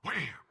wham!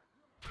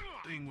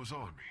 Thing was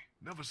on me.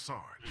 Never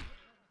saw it.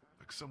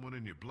 Like someone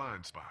in your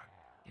blind spot.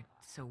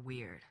 It's so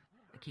weird.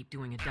 I keep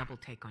doing a double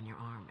take on your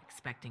arm,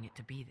 expecting it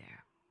to be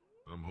there.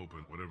 I'm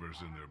hoping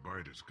whatever's in their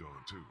bite is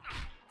gone too.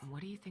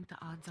 What do you think the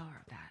odds are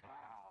of that?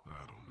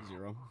 I don't know.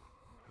 0.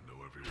 I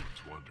know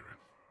everyone's wondering.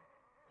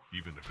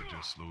 Even if it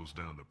just slows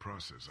down the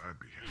process, I'd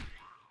be happy.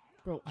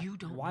 Bro, You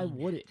don't why mean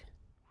would it. it?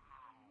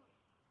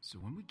 So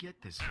when we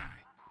get this guy,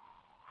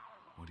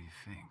 what do you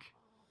think?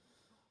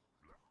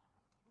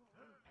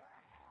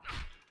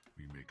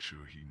 We make sure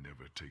he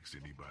never takes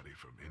anybody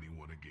from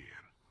anyone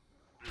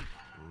again.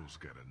 World's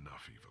got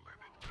enough evil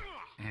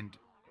in it. And,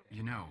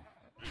 you know,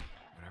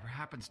 whatever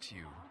happens to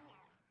you,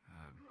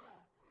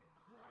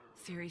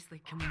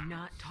 Seriously, can we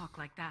not talk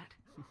like that?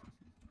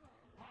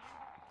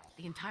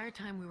 The entire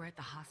time we were at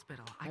the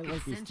hospital, I I could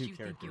like these sense two you think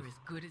you're characters. as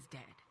good as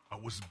dead. I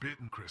was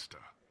bitten, Krista.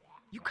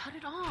 You cut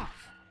it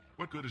off.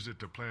 What good is it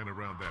to plan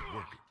around that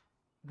working?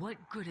 What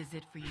good is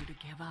it for you to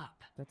give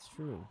up? That's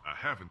true. I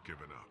haven't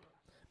given up.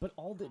 But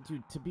all the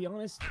dude, to be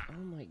honest, oh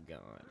my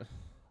god.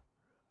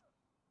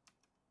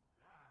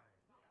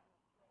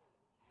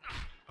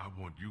 I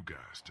want you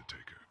guys to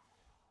take her.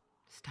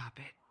 Stop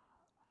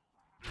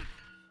it.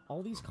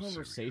 All these I'm serious.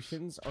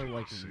 conversations are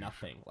like Safe,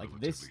 nothing. Like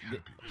relatively this,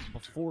 happy with you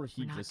before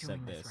he We're not just doing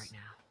said this this. right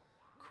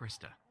now.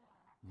 Krista,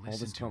 All listen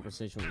this to him.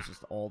 conversation was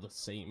just all the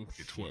same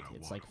It's shit. what I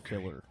It's want, like okay?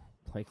 filler.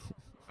 Like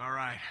All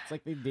right. it's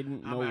like they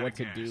didn't I'm know outta what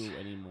to gas. do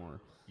anymore.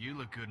 You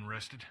look good and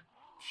rested.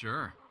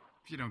 Sure,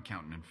 if you don't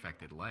count an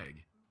infected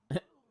leg.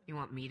 You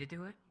want me to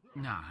do it?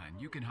 Nah, hun,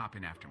 you can hop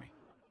in after me.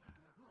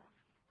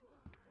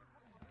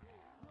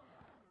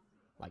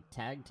 Like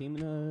tag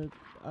teaming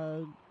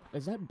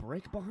is that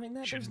brick behind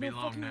that? Shouldn't There's be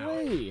no long fucking now.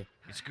 way.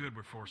 It's good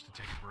we're forced to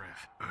take a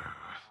breath.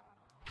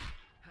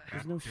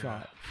 There's no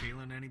shot.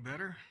 Feeling any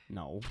better?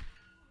 No.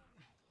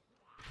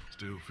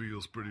 Still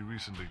feels pretty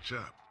recently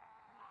chopped.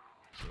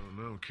 So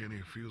no,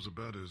 Kenny feels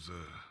about as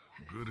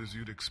good as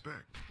you'd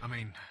expect. I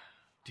mean,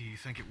 do you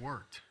think it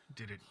worked?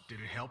 Did it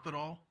help at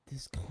all?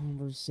 This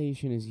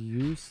conversation is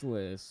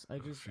useless. I I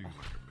just feel like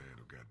a man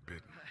who got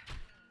bitten.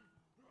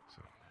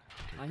 So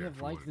take I that have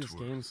for liked what this it's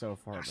game worth. so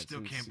far, I but still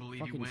since can't believe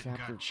you fucking went and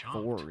chapter got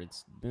chunked. 4,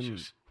 it's been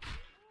Just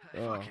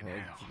fucking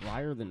hell.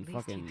 drier than At least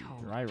he fucking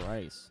told dry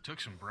rice. Took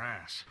some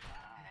brass.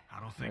 I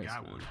don't think Nice,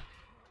 I man. would.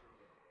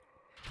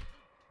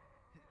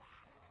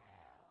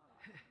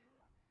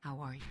 How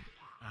are you?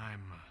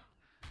 I'm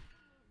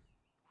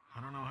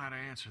I don't know how to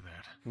answer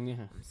that.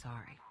 Yeah. I'm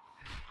sorry.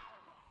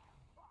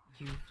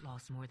 You've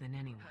lost more than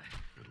anyone.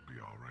 It'll be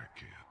all right,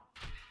 kid.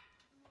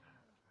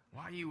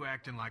 Why are you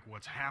acting like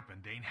what's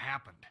happened ain't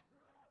happened?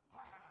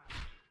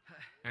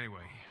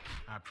 Anyway,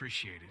 I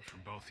appreciate it from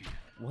both of you.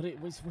 What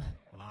it was?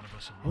 A lot of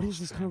us have What lost is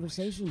this families.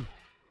 conversation?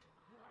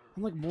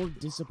 I'm like more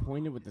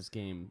disappointed with this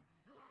game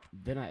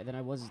than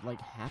I was like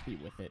happy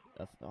with it.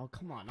 Oh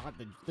come on, not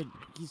the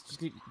he's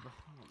just.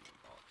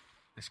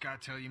 This guy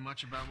tell you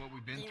much about what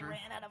we've been They through?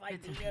 ran out of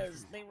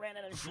ideas. They ran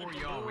out of Before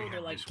shit to y'all, we do. had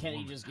They're like, this Kenny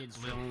woman, just gets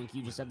Lily, drunk.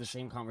 You just had the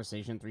same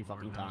conversation 3 Lord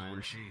fucking knows where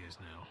times. she is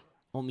now.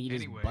 Omid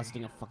is Anyway,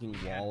 busting a fucking we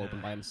had wall to open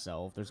by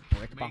himself. There's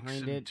brick make behind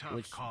some it, tough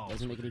which calls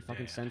doesn't make with any her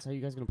fucking dad. sense. How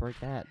you guys gonna break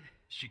that?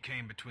 She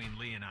came between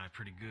Lee and I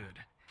pretty good.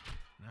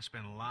 And I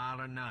spent a lot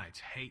of nights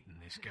hating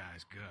this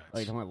guy's guts. Oh,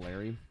 you talking about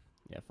Larry?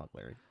 Yeah, fuck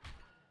Larry.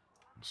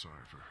 I'm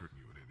sorry for hurting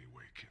you in any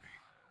way, Kenny.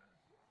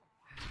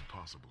 It's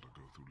impossible to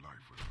go through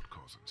life without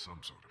causing some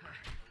sort of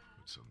pain.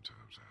 But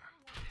sometimes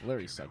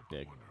Larry can't sucked help but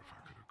dick. wonder if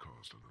I could have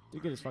caused a little.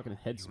 Did get his fucking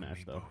head You and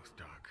smashed me though. both,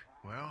 Doc.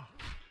 Well,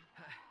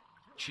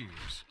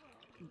 cheers.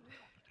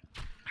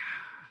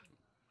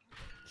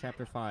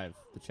 Chapter 5,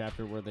 the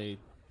chapter where they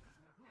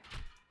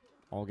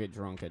all get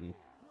drunk and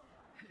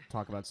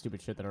talk about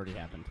stupid shit that already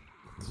happened.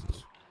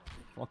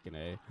 Fucking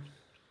A.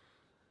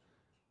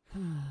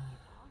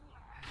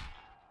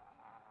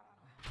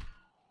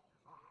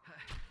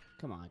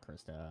 Come on,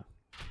 Krista.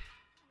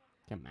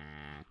 Come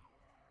on.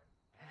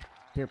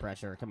 Peer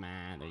pressure, come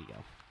on. There you go.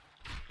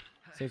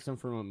 Save some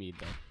for Omid,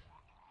 though.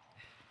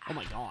 Oh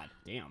my god,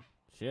 damn.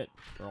 Shit,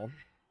 girl.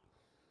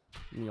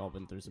 We all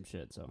been through some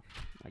shit, so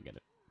I get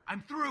it.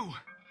 I'm through!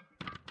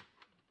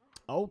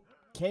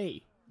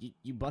 Okay.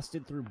 You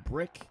busted through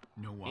brick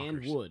No and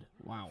walkers. wood.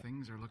 Wow.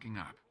 Things are looking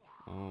up.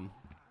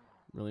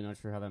 Really not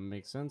sure how that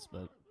makes sense,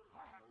 but...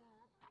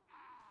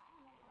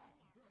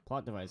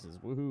 Plot devices.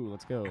 Woohoo,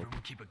 let's go.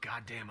 Everyone keep a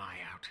goddamn eye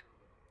out.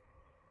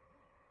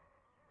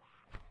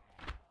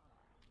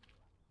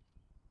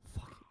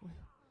 Fuck.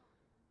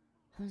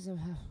 How does that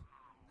have...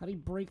 How do you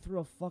break through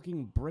a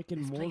fucking brick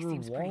and This place mortar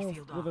seems pretty wall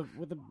sealed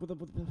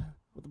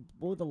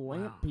with a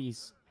lamp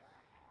piece?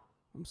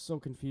 I'm so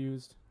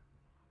confused.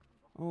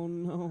 Oh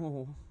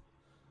no.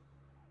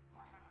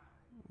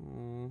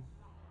 Oh,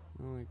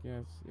 I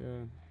guess,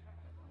 yeah.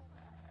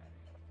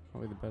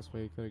 Probably the best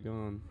way it could have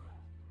gone.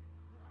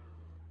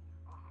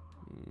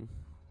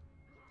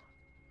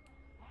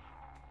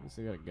 At least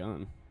they got a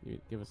gun. You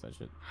give us that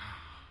shit.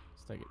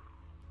 Let's take it.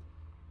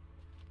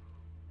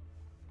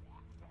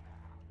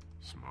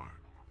 Smart.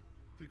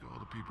 Think of all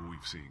the people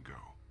we've seen go.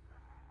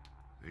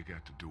 They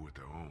got to do it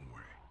their own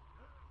way.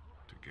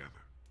 Together.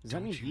 Does that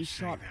Don't mean you he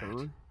say shot that.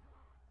 her?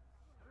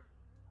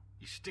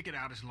 You stick it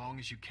out as long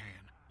as you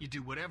can. You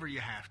do whatever you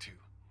have to.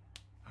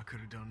 I could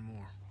have done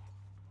more.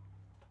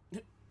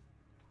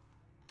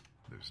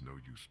 There's no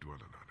use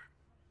dwelling on it.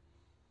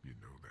 You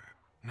know that.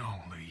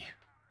 No, Lee.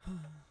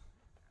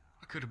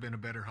 I could have been a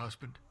better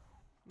husband,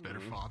 better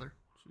father,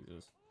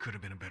 Jesus. could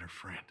have been a better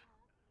friend.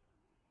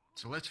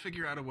 So let's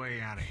figure out a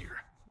way out of here.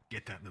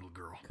 Get that little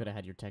girl. Could have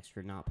had your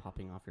texture not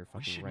popping off your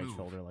fucking should right move.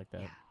 shoulder like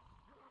that. Yeah.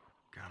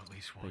 Got at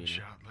least But one you know.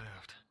 shot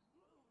left.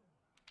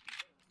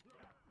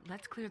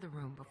 Let's clear the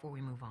room before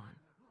we move on.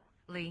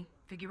 Lee,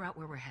 figure out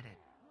where we're headed.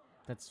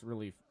 That's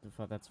really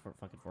that's for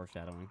fucking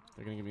foreshadowing.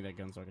 They're gonna give me that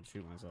gun so I can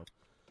shoot myself.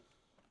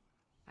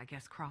 I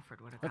guess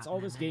Crawford would have. That's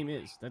all this game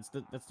is. That's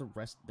the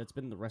rest. That's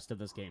been the rest of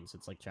this game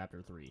since like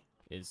chapter 3.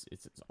 It's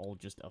all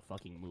just a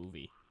fucking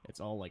movie. It's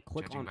all like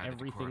click Judging on by the decor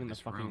everything of in the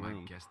this fucking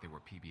room. I guess they were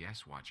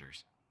PBS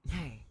watchers.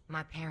 Hey,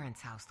 my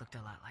parents' house looked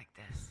a lot like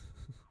this,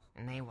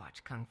 and they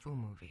watch kung fu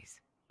movies.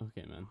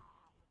 Okay, man.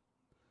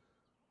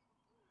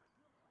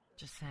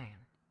 Just saying.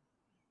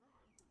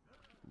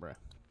 Bruh.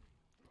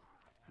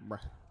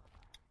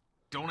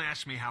 Don't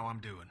ask me how I'm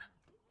doing.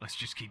 Let's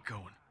just keep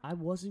going. I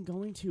wasn't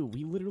going to.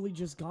 We literally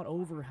just got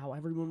over how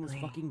everyone was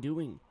Lee, fucking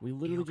doing. We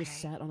literally okay?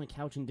 just sat on a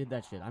couch and did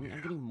that shit. I'm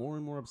getting more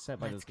and more upset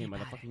by Let's this game by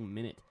keep the at it. fucking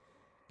minute.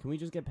 Can we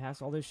just get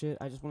past all this shit?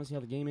 I just want to see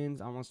how the game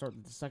ends. I want to start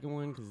the second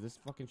one because this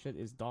fucking shit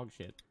is dog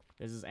shit.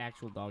 This is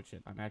actual dog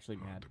shit. I'm actually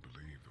Hard mad. to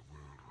believe the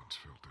world once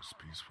felt this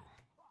peaceful.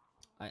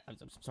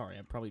 I'm sorry.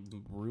 I'm probably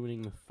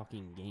ruining the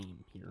fucking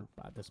game here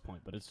at this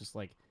point, but it's just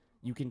like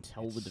you can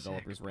tell It's the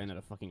developers sick, ran out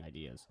of fucking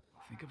ideas.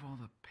 Think of all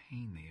the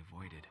pain they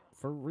avoided.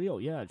 For real,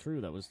 yeah,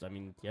 true. That was, I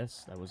mean,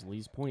 yes, that was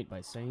Lee's point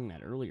by saying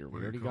that earlier. What We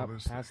do you already call got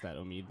this past that,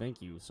 Omid.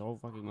 Thank you so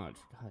fucking much.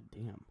 God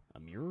damn. A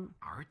mirror?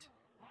 Art?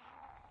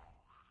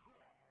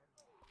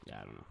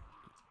 Yeah, I don't know.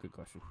 Good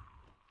question.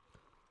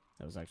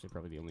 That was actually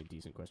probably the only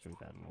decent question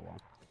we've had in a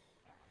while.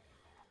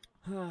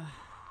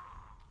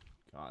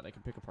 God, I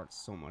could pick apart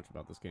so much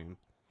about this game.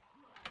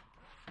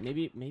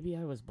 Maybe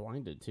I was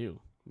blinded too.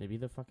 Maybe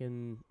the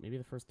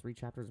first 3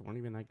 chapters weren't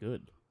even that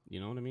good. You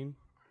know what I mean?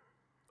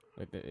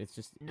 Like it's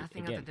just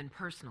Nothing again, other than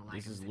personal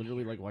this items. is in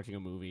literally here. like watching a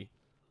movie.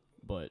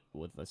 but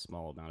with a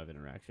small amount of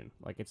interaction.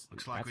 Like Looks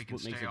like that's we can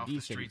what makes stay it off the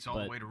decent, streets all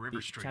the but way to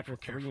River Street if Chapter we're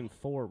 3 careful. and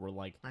 4 were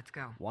like Let's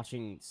go.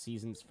 watching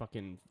seasons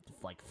fucking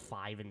like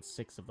 5 and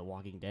 6 of The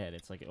Walking Dead.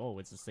 It's like, oh,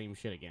 it's the same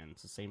shit again.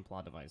 It's the same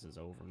plot devices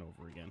over and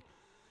over again,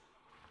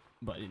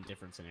 but in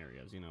different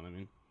scenarios. You know what I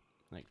mean?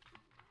 Like,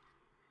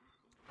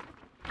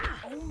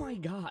 oh my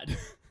god,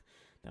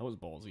 that was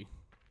ballsy.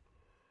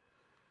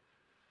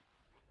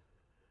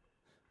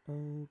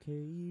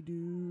 Okay,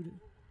 dude.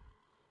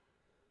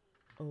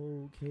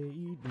 Okay,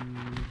 dude.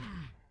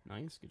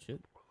 Nice, good shit.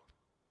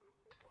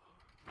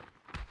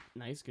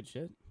 Nice, good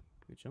shit.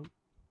 Good jump.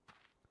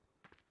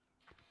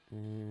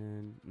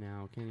 And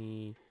now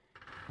Kenny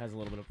has a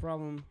little bit of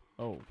problem.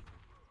 Oh.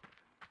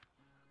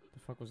 The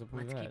fuck was the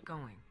point Let's of that? keep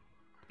going.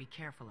 Be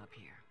careful up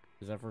here.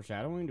 Is that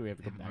foreshadowing? Do we have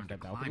to go Haven't back learned to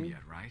to that climb balcony? yet,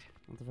 right?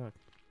 What the fuck?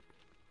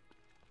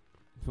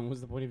 What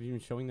was the point of even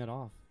showing that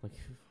off? Like,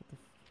 what the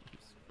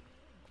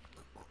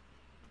fuck?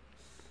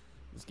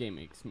 This game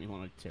makes me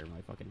want to tear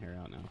my fucking hair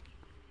out now.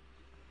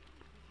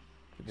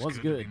 It It's was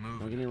good to good, be don't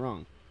moving. get me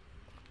wrong.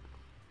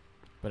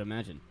 But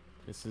imagine,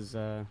 this is,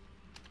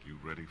 You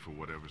ready for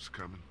whatever's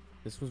coming?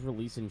 this was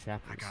released in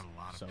chapters. I got a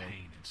lot of so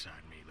pain inside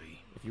me, Lee.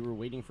 if you were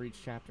waiting for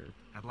each chapter,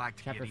 I'd like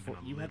to chapter get even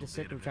 4, a you had to little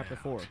sit bit through of it chapter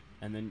 4, out.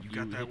 and then You you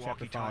got that hit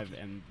chapter 5, walkie-talkie?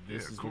 and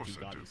this Yeah, is of what course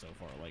you I got do. me so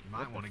far. Like, Might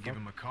what want the to give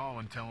fuck? him a call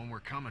and tell him we're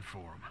coming for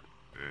him.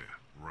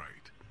 Yeah, right.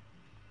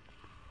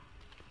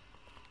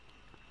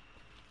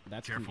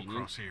 That's Careful convenient.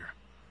 cross here.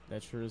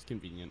 That sure is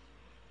convenient.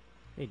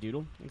 Hey,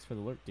 Doodle, thanks for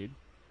the alert, dude.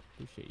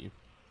 Appreciate you.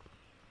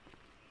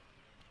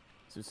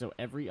 So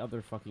every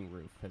other fucking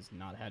roof has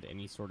not had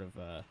any sort of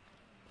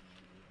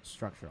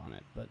structure on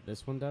it, but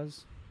this one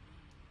does.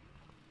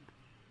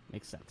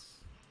 Makes sense.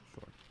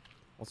 Sure.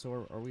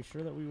 Also, are we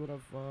sure that we would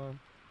have,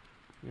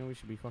 we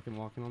should be fucking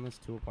walking on this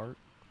 2 apart?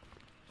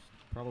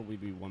 Should probably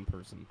be 1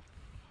 person.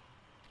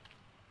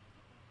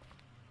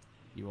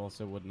 You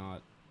also would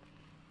not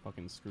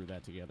fucking screw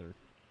that together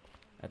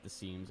at the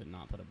seams and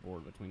not put a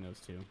board between those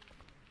 2. You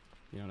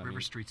know what I River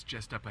mean? Street's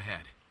just up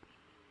ahead.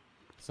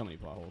 So many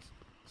plot holes.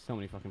 So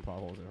many fucking plot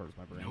holes, it hurts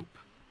my brain. Nope.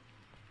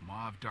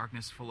 Maw of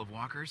darkness full of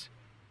walkers?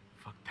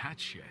 Fuck that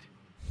shit.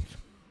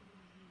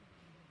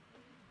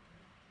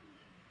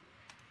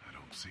 I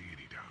don't see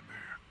any down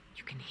there.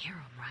 You can hear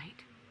them, right?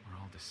 We're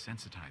all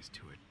desensitized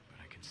to it,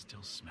 but I can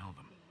still smell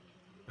them.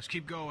 Let's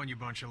keep going, you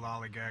bunch of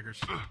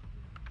lollygaggers.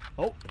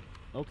 Oh!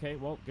 Okay,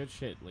 well, good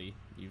shit, Lee.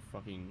 You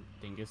fucking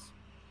dingus.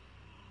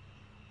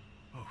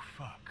 Oh,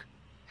 fuck.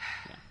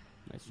 Yeah,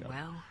 nice job.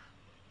 Well,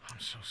 I'm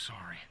so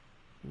sorry.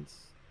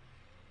 It's-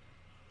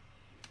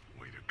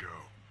 Way to go.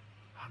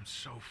 I'm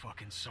so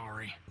fucking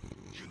sorry.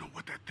 You know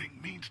what that thing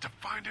means to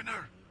finding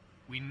her?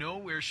 We know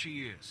where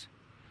she is.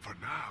 For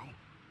now.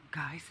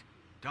 guys.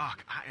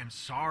 Doc, I am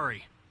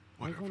sorry.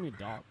 Why you calling me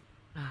Doc?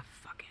 Ah,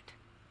 fuck it.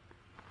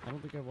 I don't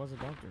think I was a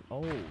doctor.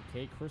 Oh,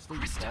 okay, Krista, you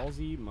Krista!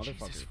 ballsy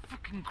motherfucker. Jesus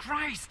fucking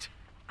Christ!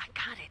 I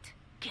got it.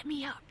 Get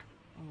me up.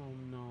 Oh,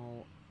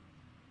 no.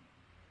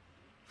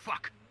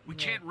 Fuck, we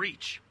can't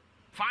reach.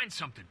 Find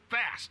something,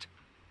 fast.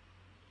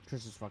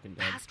 Chris is fucking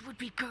dead. Fast would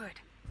be good.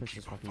 Chris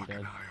is fucking Fucking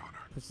dead. eye on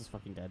her. Chris is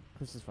fucking dead.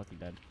 Chris is fucking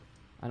dead.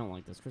 I don't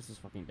like this. Chris is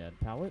fucking dead.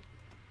 Pallet?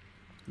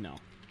 No.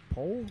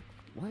 Pole?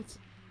 What?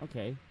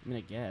 Okay. I mean,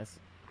 I guess.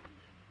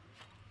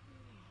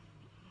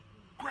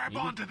 Grab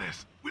Maybe. onto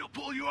this. We'll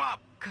pull you up.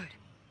 Good.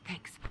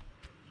 Thanks.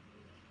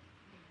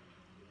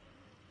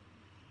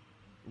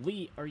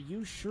 Lee, are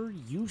you sure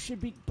you should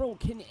be... Bro,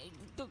 can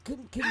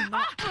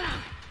not...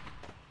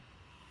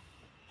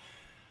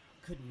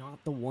 Could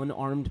not the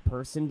one-armed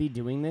person be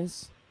doing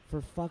this?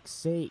 For fuck's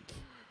sake.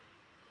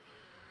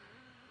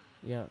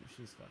 Yeah,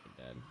 she's fucking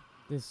dead.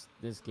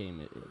 This game,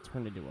 it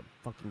turned into a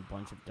fucking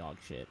bunch of dog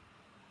shit.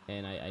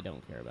 And I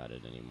don't care about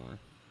it anymore.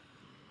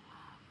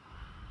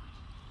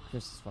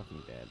 Chris is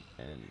fucking dead,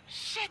 and...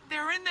 Shit,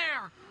 they're in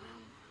there!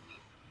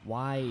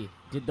 Why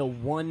did the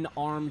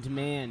one-armed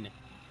man...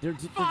 They're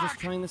just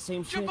trying the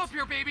same shit. Jump up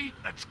here, baby!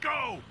 Let's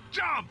go.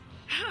 Jump.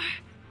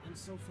 I'm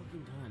so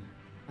fucking done.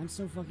 I'm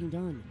so fucking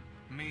done.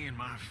 Me and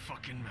my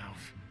fucking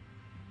mouth.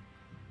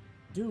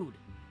 Dude.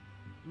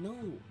 No.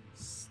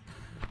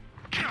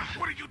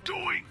 What are you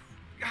doing?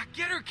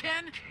 Get her,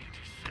 Ken! Can't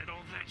have said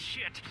all that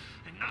shit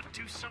and not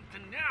do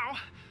something now.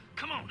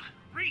 Come on,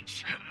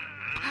 reach.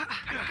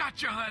 I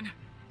got you, hun.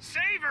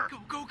 Save her.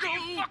 Go, Do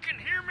you fucking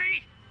hear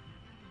me?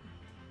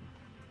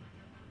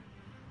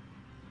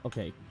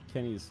 Okay,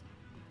 Kenny's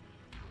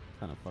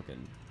kind of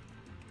fucking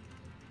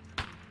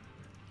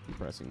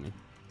impressing me.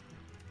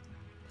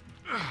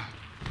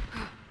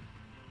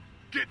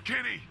 Get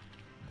Kenny.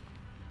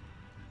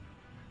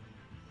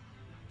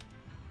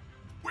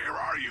 Where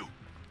are you?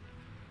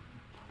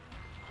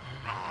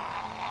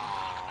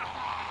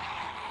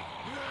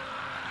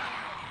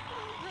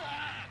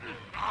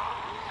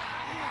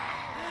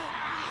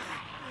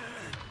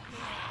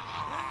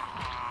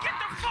 Get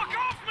the fuck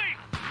off me!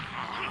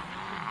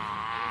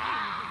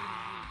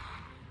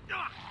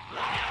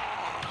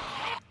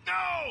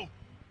 No!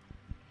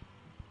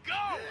 Go!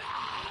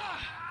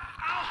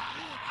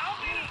 I'll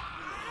be...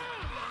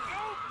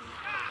 Go!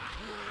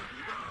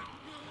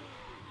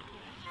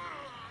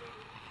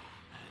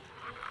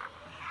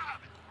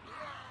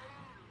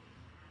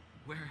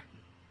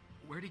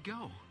 Where'd he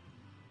go?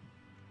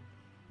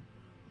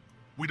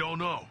 We don't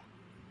know.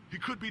 He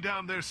could be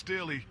down there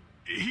still.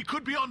 He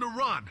could be on the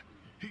run.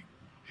 He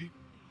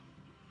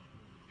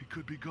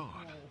could be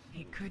gone.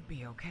 He could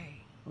be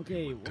okay.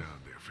 Okay, Went down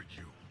there for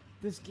you.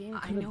 this game I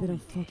could have know been a he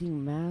did.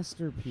 fucking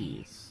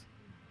masterpiece.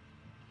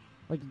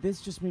 Like,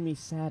 this just made me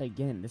sad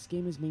again. This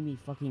game has made me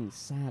fucking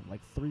sad like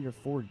 3 or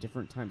 4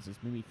 different times.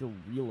 It's made me feel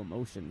real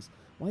emotions.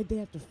 Why'd they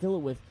have to fill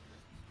it with...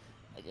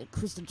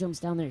 Krista jumps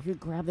down there, here,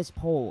 grab this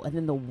pole, and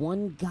then the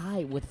one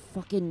guy with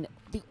fucking...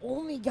 The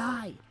only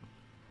guy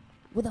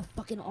with a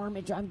fucking arm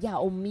injury. Yeah,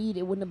 Omid,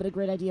 it wouldn't have been a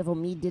great idea if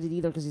Omid did it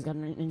either because he's got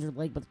an injured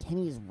leg, but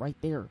Kenny is right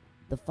there.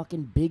 The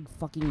fucking big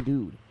fucking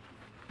dude.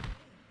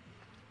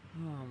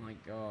 Oh my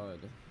god.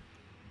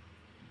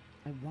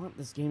 I want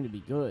this game to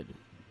be good,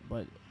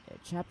 but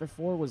Chapter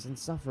 4 was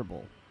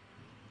insufferable.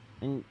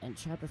 And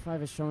Chapter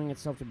 5 is showing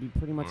itself to be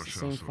pretty much the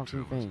same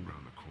fucking thing.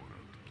 Around the corner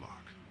of the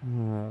block.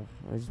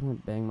 I just want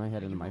to bang my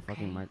head Are into you my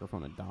fucking okay?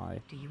 microphone and die.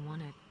 Do you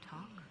want to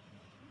talk?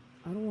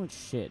 I don't want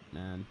shit,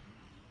 man.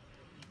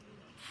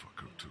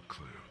 Fuck up to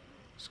Clem.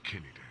 It's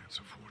Kenny to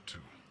answer for, too.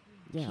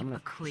 Yeah, Keep I'm a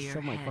gonna clear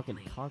shove my head, fucking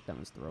Lee. cock down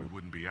his throat. We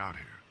wouldn't be out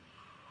here.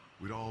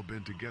 We'd all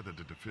been together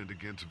to defend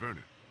against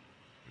Vernon.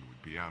 And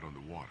we'd be out on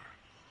the water.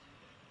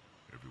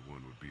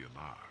 Everyone would be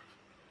alive.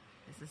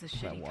 This is a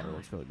That shitty water time.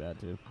 looks really bad,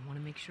 too. I want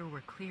to make sure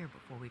we're clear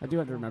before we I go do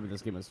have to remember forward.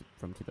 this game is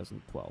from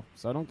 2012,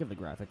 so I don't give the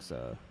graphics,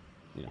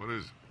 you know. What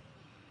is it?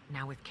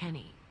 Now with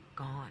Kenny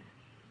gone,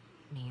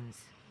 means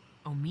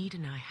Omid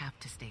and I have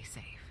to stay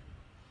safe.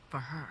 For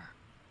her.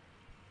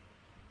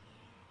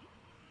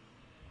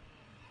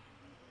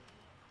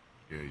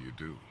 Yeah, you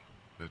do.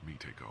 Let me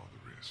take all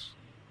the risks.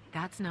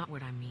 That's not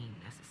what I mean,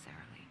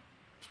 necessarily.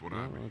 It's what Yeah,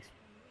 I well, mean. it's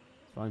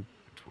fine.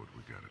 It's what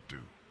we gotta do.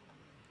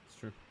 It's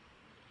true.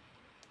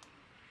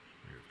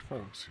 We have to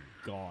Oh, cross here.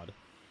 God.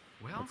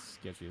 Well, That's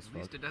sketchy as at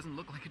fuck. least it doesn't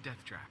look like a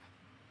death trap.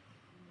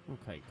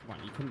 Okay, come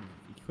on. You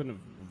couldn't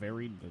have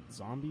varied the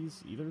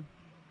zombies either?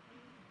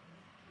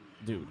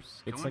 Dude,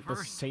 Who's it's going like the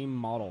first? same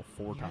model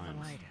 4 You're the times.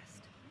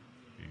 lightest.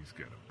 He's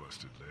got a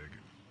busted leg,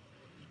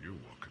 and you're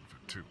walking for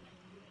 2.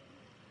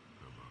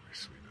 I'm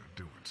obviously not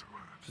doing so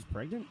hot. She's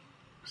pregnant?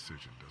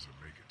 Decision doesn't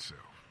make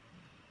itself.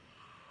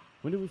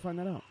 When did we find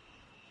that out?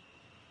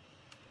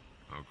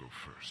 I'll go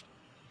first,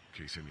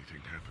 in case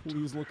anything happens.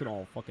 He's out looking there.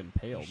 all fucking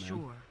pale, man.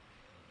 Sure.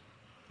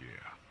 Yeah.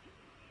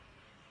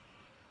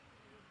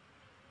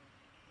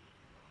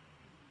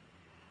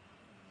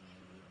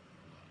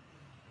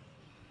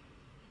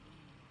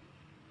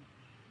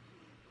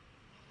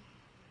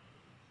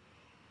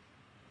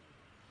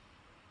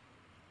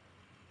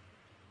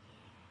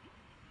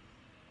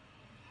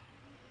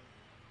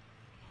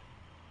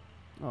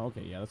 Oh,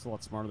 okay, yeah, that's a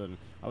lot smarter than...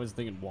 I was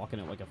thinking walking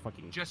it like a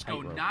fucking Just go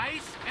tightrope.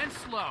 nice and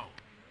slow.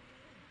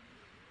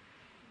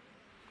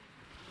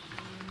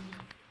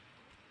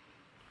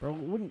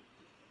 Bro,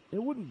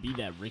 it wouldn't be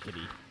that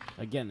rickety.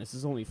 Again, this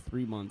is only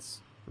 3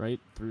 months, right?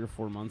 3 or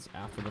 4 months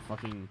after the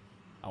fucking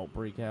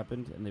outbreak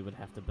happened, and they would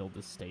have to build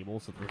this stable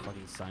so that the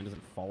fucking sign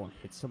doesn't fall and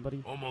hit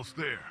somebody. Almost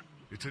there.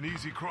 It's an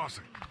easy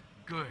crossing.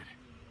 Good.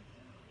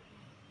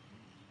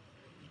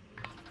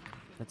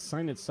 That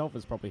sign itself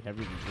is probably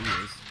heavier than he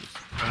is.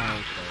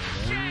 Okay,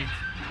 then.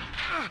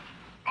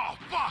 Oh,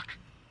 fuck!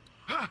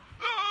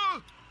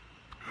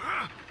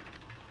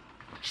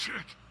 Shit.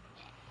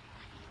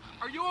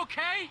 Are you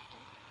okay?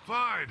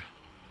 Fine.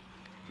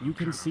 You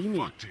can Kinda see me.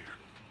 fucked here.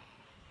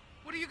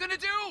 What are you gonna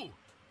do?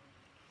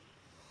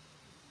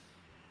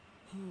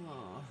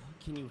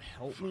 Can you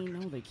help me?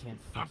 No, they can't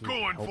I'm fucking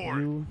going help for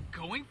it. you.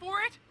 Going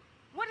for it?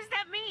 What does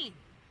that mean?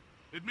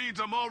 It means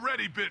I'm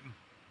already bitten.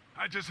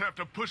 I just have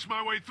to push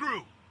my way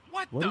through.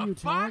 What What the are you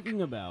fuck?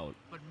 talking about?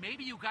 But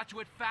maybe you got to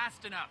it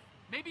fast enough.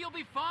 Maybe you'll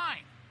be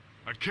fine.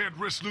 I can't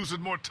risk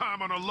losing more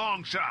time on a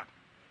long shot.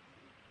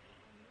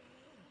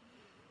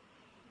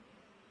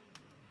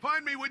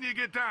 Find me when you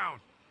get down.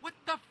 What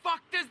the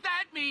fuck does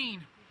that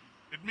mean?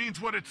 It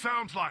means what it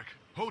sounds like.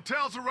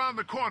 Hotel's around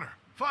the corner.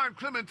 Find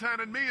Clementine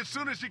and me as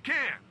soon as you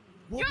can.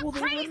 What You're will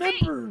crazy! they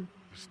remember?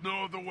 There's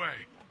no other way.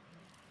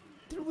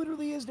 There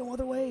literally is no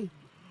other way.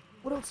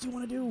 What else do you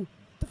want to do?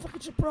 The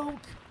fucking shit broke.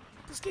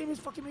 This game is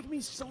fucking making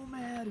me so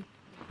mad.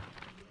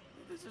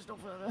 There's just no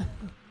further.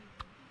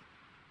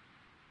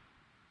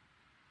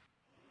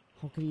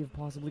 How could he have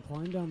possibly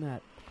climbed down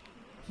that?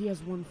 He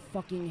has one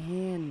fucking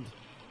hand.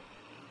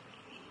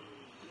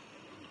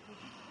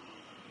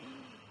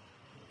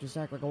 Just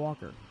act like a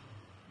walker.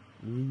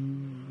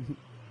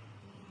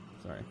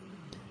 Sorry.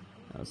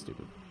 That was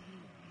stupid.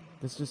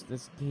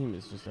 This game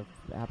is just an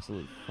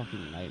absolute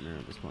fucking nightmare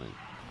at this point.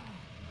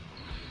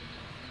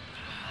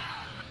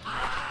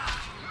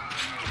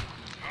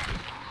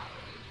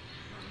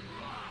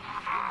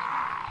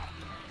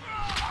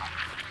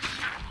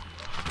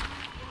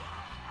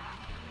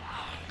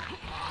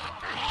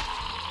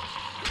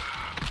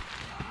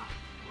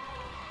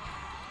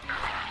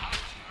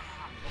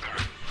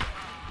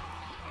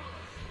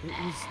 It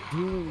was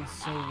doing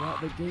so well.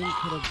 The game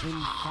could have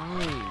been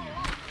fine.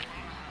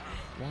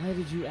 Why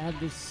did you add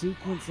this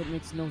sequence that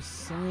makes no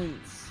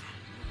sense?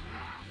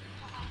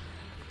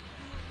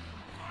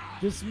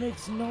 This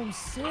makes no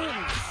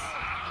sense.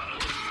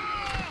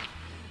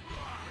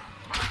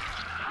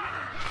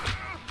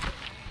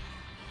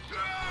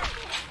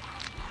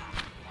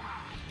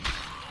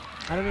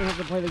 I don't even have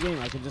to play the game.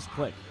 I can just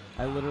click.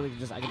 I can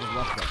just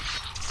left click.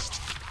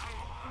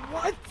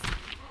 What?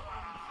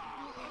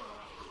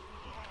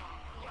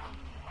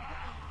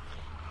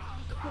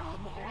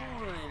 Come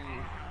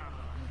on.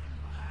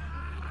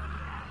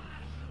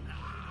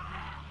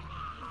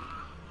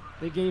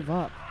 They gave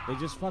up. They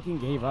just fucking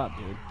gave up,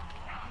 dude.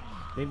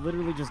 They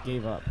literally just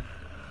gave up.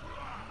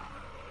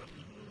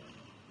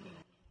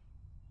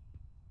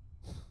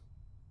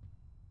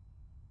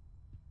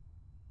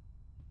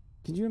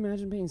 Can you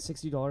imagine paying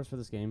 $60 for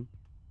this game?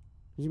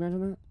 Can you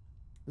imagine that?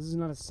 This is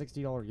not a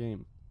 $60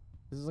 game.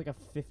 This is like a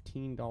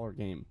 $15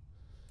 game.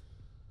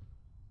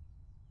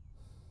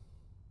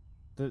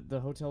 The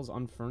hotel's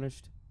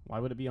unfurnished. Why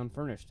would it be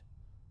unfurnished?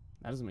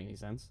 That doesn't make any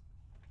sense.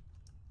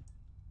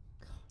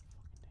 God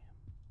fucking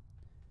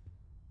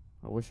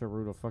damn. I wish I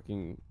wrote a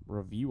fucking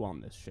review on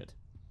this shit.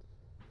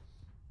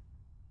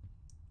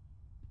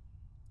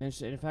 And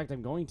in fact,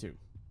 I'm going to.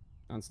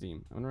 On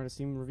Steam. I'm gonna write a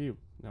Steam review.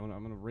 I'm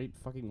gonna rate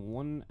fucking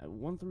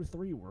 1 through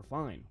 3. We're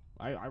fine.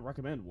 I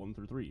recommend 1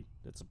 through 3.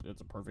 It's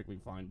a perfectly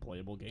fine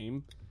playable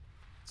game.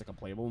 It's like a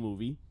playable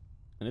movie,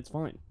 and it's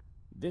fine.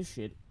 This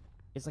shit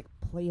is like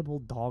playable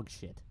dog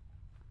shit.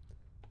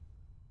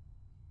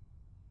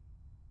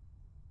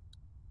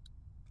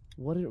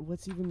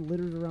 What's even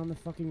littered around the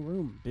fucking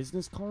room?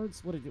 Business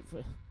cards? What did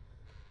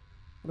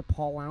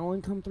Paul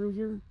Allen come through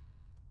here?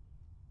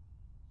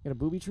 Got a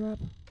booby trap?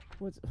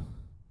 What's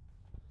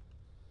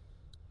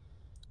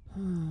for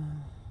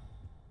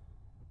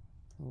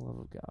the love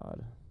of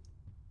God.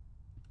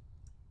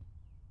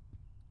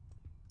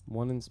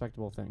 One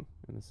inspectable thing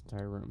in this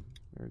entire room.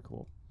 Very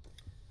cool.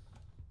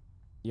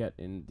 Yet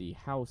in the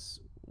house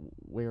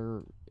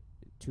where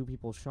 2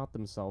 people shot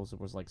themselves,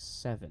 it was like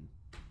 7.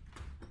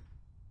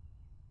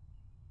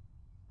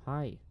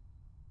 Hi.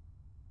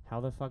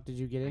 How the fuck did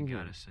you get in here?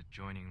 Got us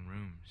adjoining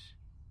rooms.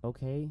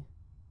 Okay.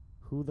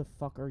 Who the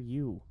fuck are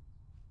you?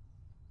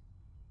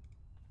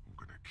 I'm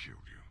gonna kill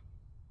you.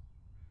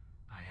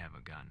 I have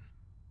a gun.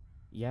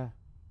 Yeah,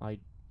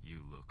 You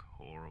look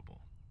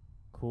horrible.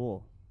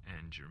 Cool.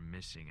 And you're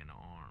missing an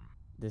arm.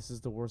 This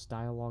is the worst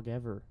dialogue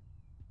ever.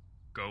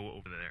 Go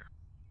over there.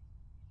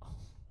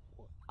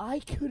 I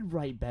could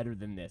write better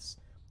than this.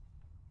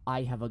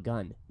 I have a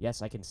gun.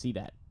 Yes, I can see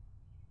that.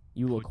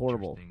 You look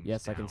horrible.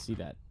 Yes, I can see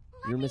that.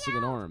 You're missing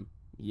an arm.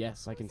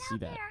 Yes, I can see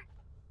that.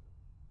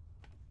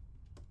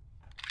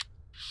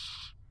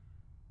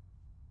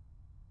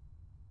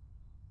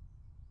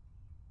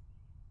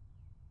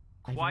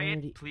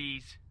 Quiet,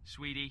 please,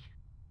 sweetie.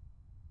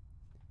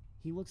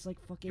 He looks like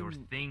fucking... Your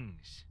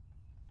things.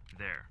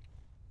 There.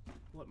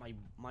 What, my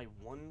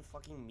one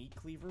fucking meat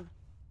cleaver?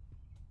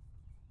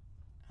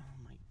 Oh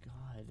my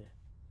god.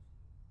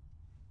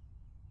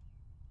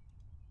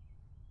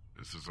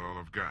 This is all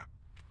I've got,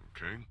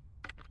 okay?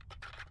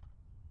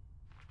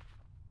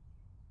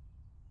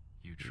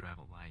 You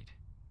travel light.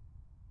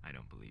 I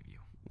don't believe you.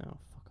 No,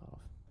 fuck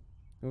off.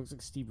 It looks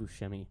like Steve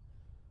Buscemi.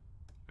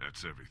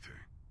 That's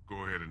everything.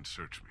 Go ahead and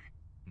search me.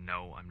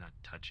 No, I'm not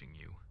touching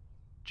you.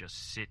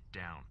 Just sit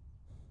down.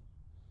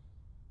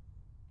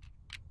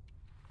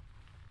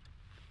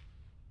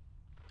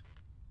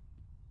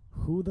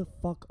 Who the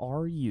fuck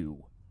are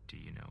you? Do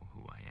you know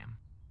who I am?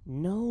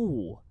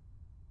 No.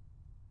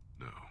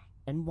 No.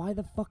 And why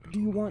the fuck do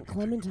you want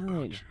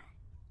Clementine?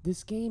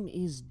 This game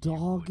is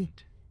dog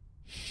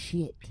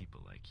shit.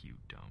 People like you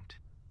don't.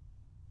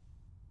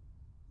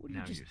 What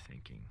now you're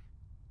thinking,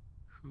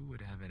 who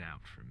would have it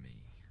out for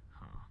me,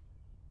 huh?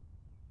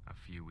 A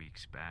few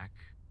weeks back,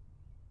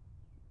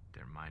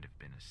 there might have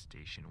been a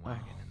station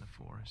wagon in the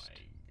forest,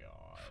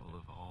 full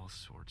of all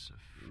sorts of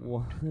food.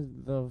 What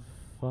the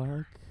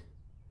fuck?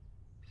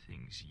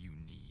 Things you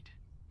need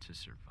to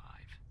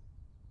survive.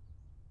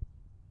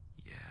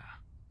 Yeah,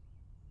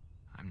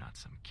 I'm not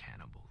some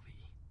cannibal,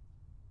 Lee.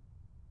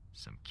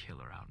 Some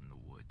killer out in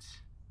the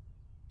woods.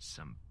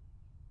 Some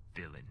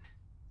villain.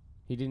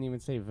 He didn't even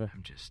say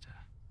I'm just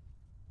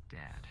a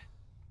dad.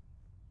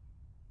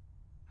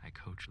 I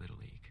coach Little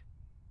League.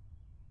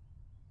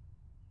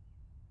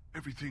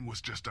 Everything was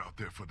just out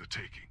there for the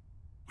taking.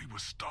 We were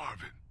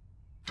starving.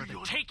 For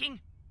the taking?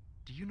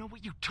 Do you know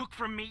what you took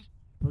from me?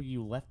 Bro,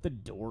 you left the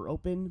door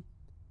open?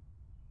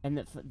 And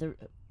that there...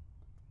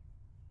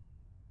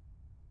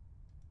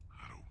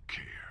 I don't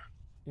care.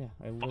 Yeah,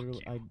 I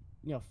literally...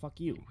 Yeah, fuck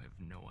you. You have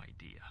no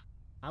idea.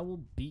 I will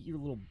beat your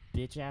little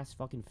bitch-ass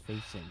fucking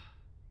face in.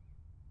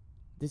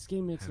 This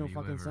game makes no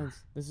fucking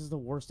sense. This is the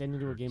worst ending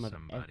to a game I've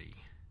ever... Somebody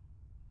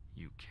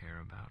you care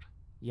about?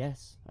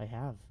 Yes, I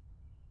have.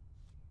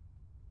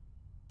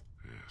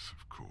 Yes,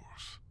 of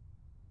course.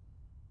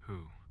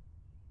 Who?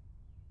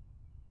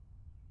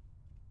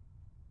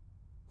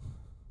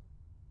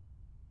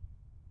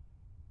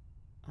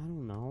 I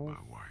don't know.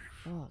 My wife.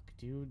 Fuck,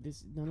 dude.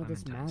 None of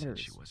this Clementine matters. said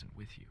she wasn't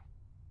with you.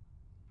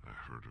 I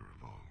heard her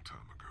a long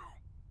time ago.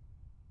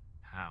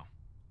 How?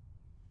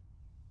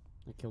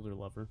 I killed her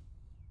lover.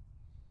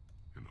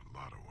 In a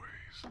lot of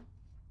ways.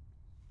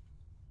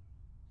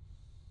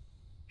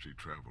 She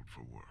traveled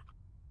for work.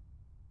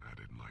 I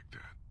didn't like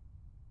that.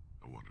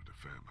 I wanted a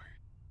family.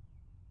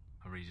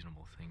 A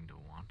reasonable thing to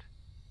want.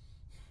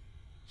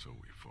 So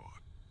we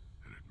fought,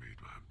 and it made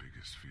my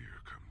biggest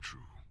fear come true.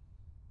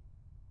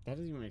 That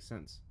doesn't even make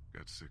sense.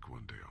 Got sick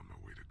one day on my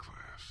way to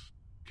class.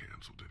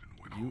 Canceled it and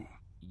went You home.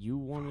 you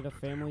wanted a Found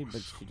out there family, was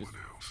but she just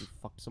someone else. she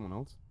fucked someone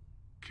else.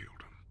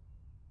 Killed him.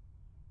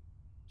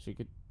 She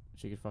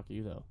could fuck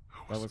you though.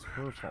 I That was was mad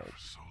her at her fault. for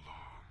so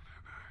long,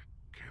 and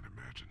I can't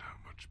imagine how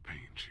much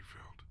pain she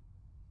felt.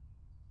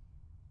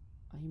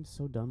 I am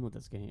so done with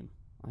this game.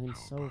 I am How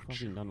so about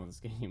fucking you? done with this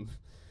game.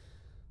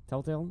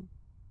 Telltale,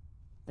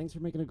 thanks for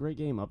making a great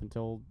game up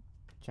until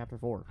chapter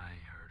 4. I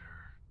hurt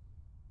her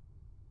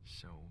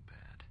so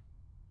bad.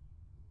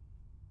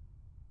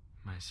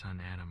 My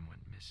son Adam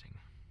went missing.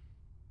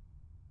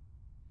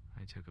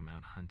 I took him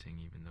out hunting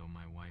even though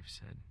my wife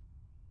said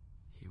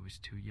he was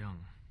too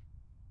young.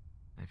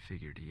 I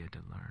figured he had to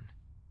learn.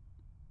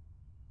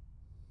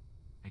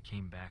 I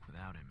came back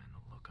without him, and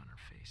the look on her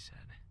face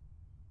said,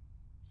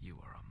 "You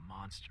are a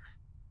monster."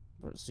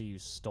 So you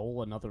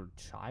stole another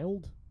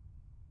child?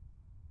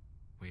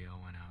 We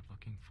all went out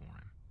looking for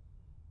him.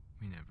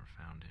 We never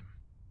found him.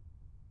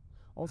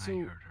 Also, I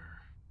hurt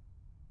her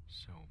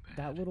so bad.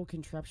 that little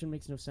contraption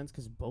makes no sense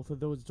because both of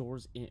those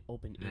doors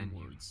open Then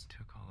inwards. you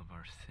took all of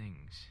our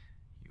things.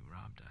 You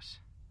robbed us.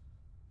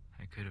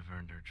 I could have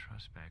earned her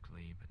trust back,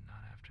 Lee, but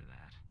not after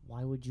that.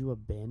 Why would you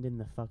abandon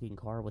the fucking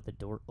car with the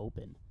door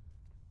open?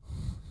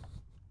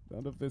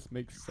 None of this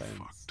makes You sense.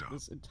 fucked up.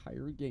 This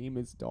entire game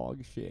is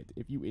dog shit.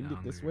 If you end The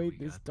it this hungrier way,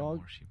 we this got, the dog...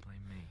 more she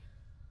blamed me.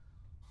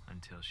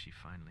 Until she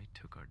finally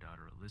took our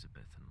daughter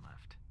Elizabeth and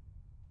left.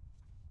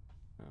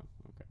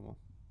 Oh, okay, well.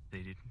 They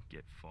didn't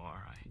get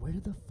far. Where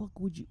the fuck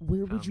would you...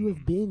 Where would Found you have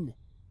them. been?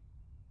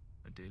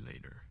 A day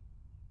later.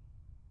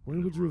 Where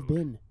the would you have road.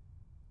 been?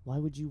 Why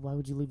would you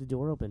leave the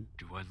door open?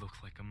 Do I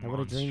look like a That would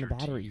have drained the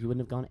monster to battery. You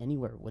wouldn't have gone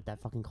anywhere with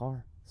that fucking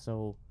car.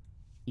 So,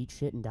 eat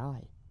shit and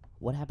die.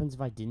 What happens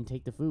if I didn't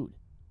take the food?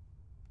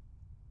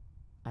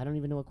 I don't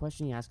even know what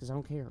question you ask because I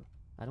don't care.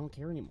 I don't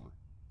care anymore.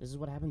 This is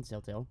what happens,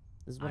 Telltale.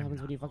 This is what I'm happens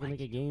when not you fucking like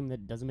make a game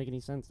that doesn't make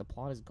any sense. The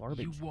plot is garbage.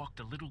 You walked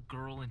a little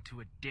girl into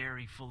a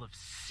dairy full of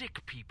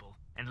sick people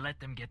and let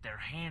them get their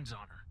hands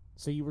on her.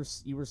 So you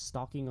were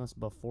stalking us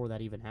before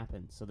that even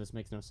happened. So this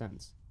makes no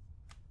sense.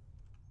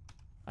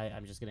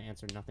 I'm just gonna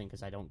answer nothing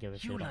because I don't give a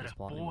shit You about let this a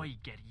plot boy anymore.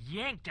 get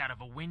yanked out of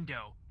a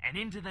window and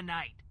into the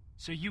night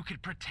so you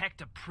could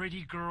protect a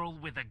pretty girl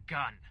with a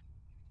gun.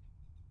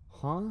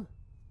 Huh?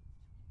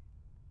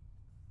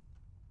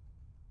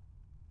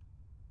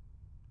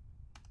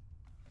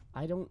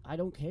 I don't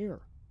care.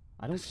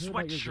 I don't The care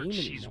about your sweatshirt game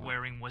she's anymore.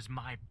 wearing was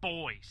my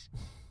boy's.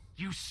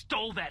 You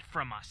stole that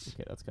from us.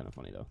 Okay, that's kind of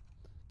funny though.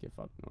 Get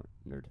fucked,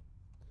 nerd.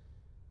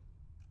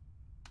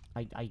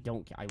 I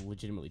don't. I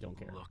legitimately don't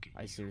care. Look at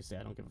I you. seriously,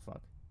 I don't give a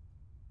fuck.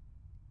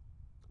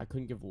 I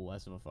couldn't give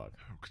less of a fuck.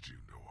 How could you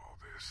know all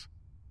this?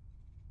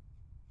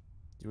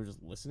 You were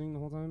just listening the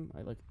whole time.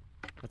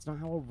 That's not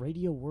how a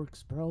radio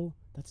works, bro.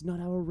 That's not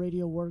how a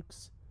radio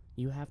works.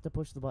 You have to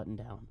push the button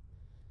down.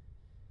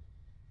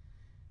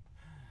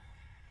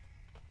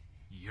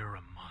 You're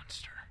a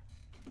monster.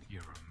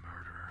 You're a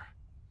murderer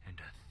and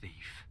a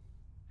thief.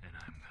 And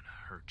I'm gonna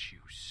hurt you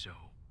so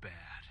bad.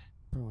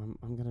 Bro,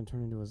 I'm gonna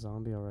turn into a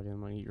zombie already.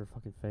 I'm gonna eat your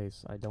fucking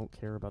face. I don't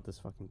care about this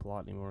fucking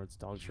plot anymore. It's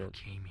dog You shit.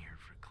 came here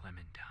for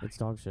Clementine. It's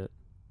dog shit.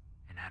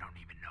 And I don't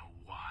even know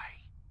why.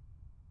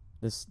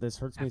 This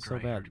hurts me After so I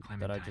bad heard that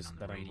Clementine on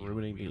the I'm radio,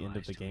 ruining the end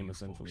of the realized who game you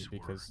essentially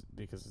folks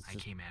because it's I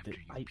just came after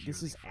you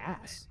this is purely for ass.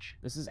 revenge.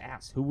 This is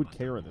ass. Who would But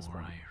care the at this more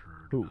point? I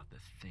heard Who? about the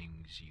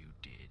things you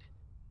did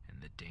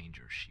and the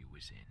danger she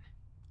was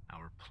in,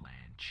 our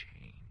plan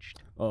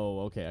changed.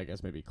 Oh, okay. I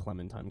guess maybe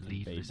Clementine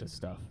Lee, conveyed listen this to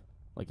stuff. me.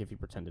 Like if he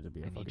pretended to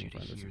be a I need fucking you to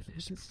friend or hear something.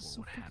 this This is before so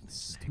what fucking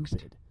happens next.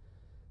 stupid.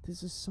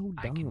 This is so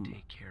I can dumb.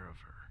 take care of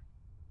her.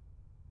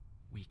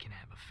 We can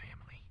have a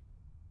family.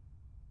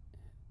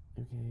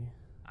 Okay.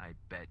 I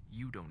bet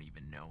you don't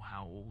even know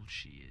how old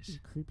she is. She's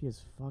creepy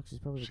as fuck. She's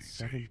probably like She's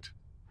 7. 8.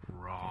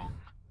 Wrong.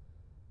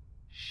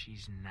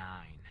 She's 9.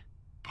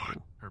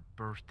 But Her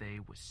birthday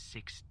was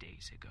 6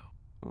 days ago.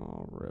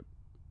 Oh, rip.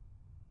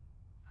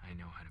 I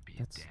know how to be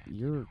That's a dad.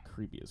 you're you know.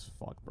 creepy as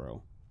fuck,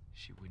 bro.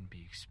 She wouldn't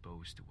be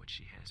exposed to what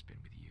she has been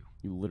with you.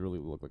 You literally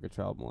look like a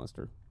child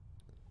molester.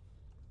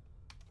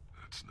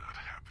 that's not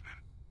happening.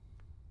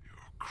 You're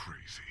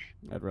crazy.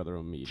 I'd rather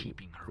own me than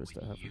Keeping her Krista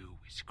with Heffer. you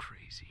is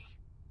crazy.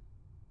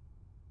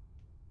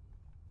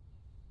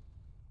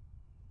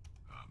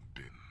 I'm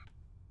bitten.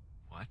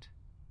 What?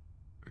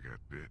 I got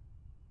bit,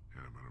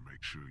 and I'm gonna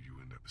make sure you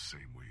end up the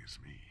same way as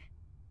me.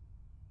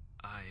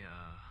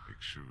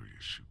 Make sure you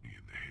shoot me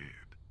in the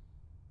head.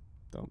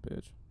 Dumb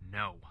bitch.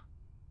 No.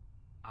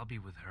 I'll be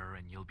with her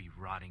and you'll be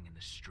rotting in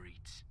the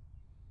streets.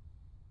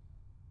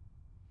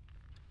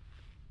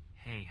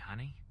 Hey,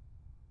 honey.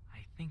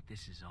 I think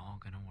this is all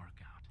gonna work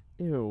out.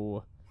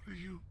 Ew. What are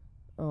you?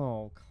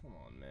 Oh, come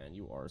on, man.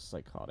 You are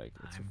psychotic.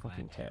 It's I'm a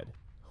fucking glad to. Ted.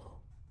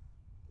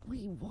 Wait.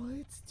 Wait,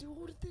 what?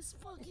 Dude, this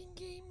fucking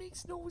game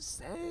makes no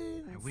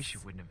sense. I wish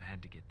it wouldn't have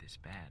had to get this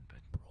bad, but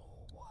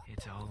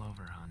it's all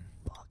over, hon.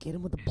 Fuck, hit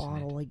him with the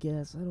bottle, I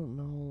guess. I don't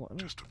know. I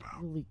don't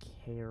really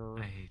care.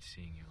 I hate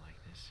seeing you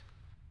like this.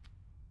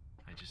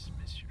 I just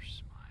miss your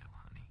smile,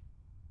 honey.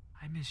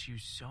 I miss you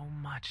so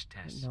much,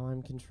 Tess. Now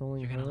I'm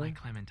controlling You're her. gonna like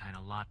Clementine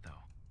a lot,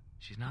 though.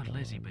 She's not No,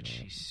 Lizzie, I'm but not.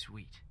 she's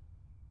sweet.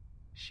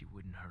 She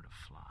wouldn't hurt a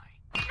fly.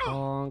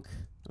 Bonk.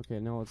 Okay,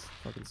 now let's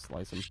fucking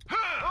slice him.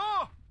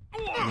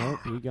 Nope,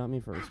 he got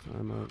me first.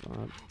 I'm out.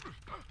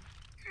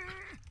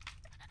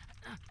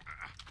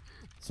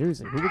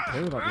 Seriously, who would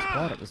care about this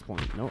plot at this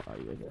point? No,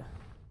 you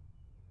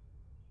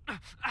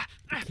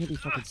can't be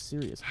fucking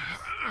serious.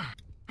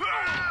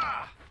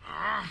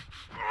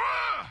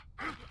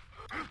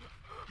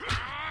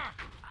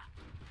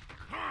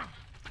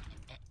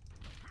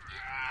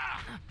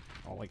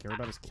 All I care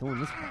about is killing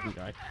this fucking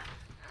guy.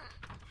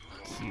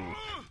 Q.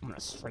 I'm gonna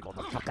strangle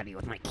the fuck out of you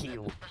with my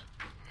Q.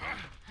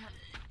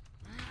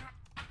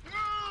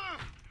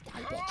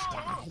 Die, bitch,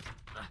 die.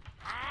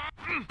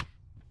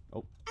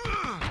 Oh.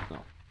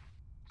 No.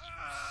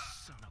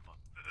 Son of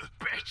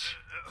a bitch!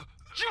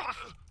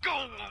 Just go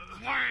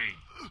away!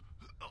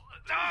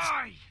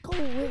 Die! Go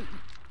away!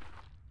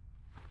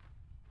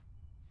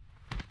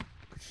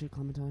 Good shit,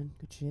 Clementine.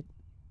 Good shit.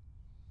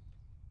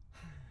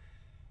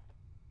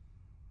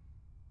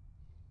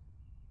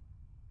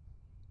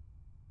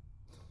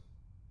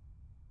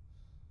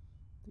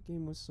 The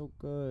game was so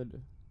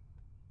good.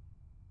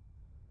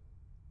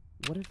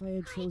 What if I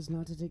had chose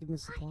not to take in the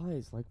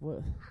supplies? Like,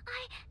 what?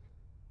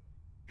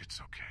 It's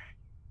okay.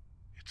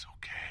 It's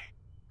okay.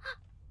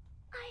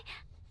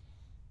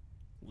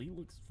 Lee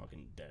looks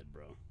fucking dead,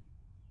 bro.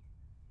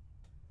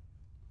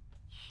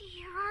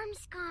 Your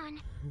arm's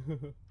gone.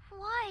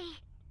 Why?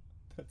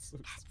 That's so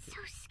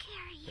So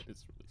scary. That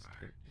is really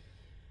scary.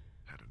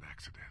 Had an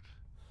accident.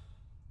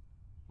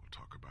 We'll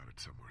talk about it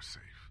somewhere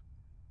safe.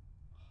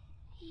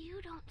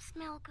 You don't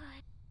smell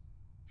good.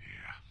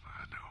 Yeah,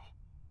 I know.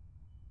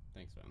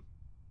 Thanks, man.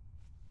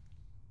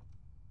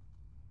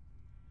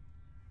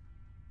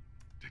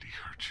 Did he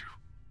hurt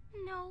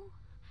you? No.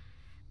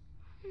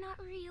 Not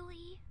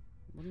really.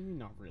 What do you mean,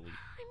 not really?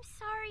 I'm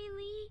sorry,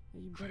 Lee.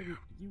 You better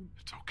be, you.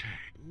 It's okay.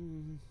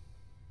 Mm.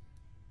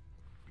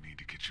 We need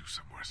to get you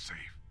somewhere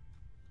safe.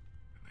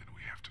 And then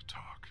we have to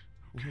talk,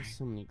 I okay? have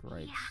so many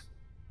gripes.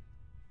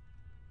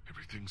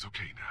 Everything's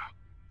okay now.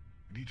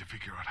 We need to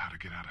figure out how to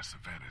get out of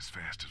Savannah as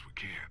fast as we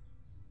can.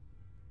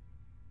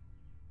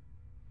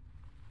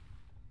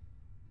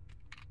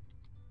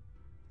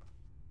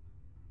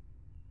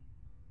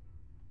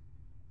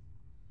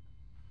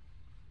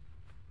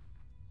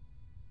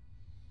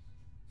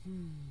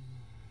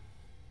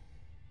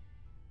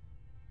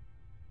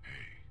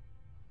 Hey.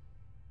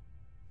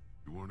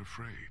 You weren't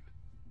afraid.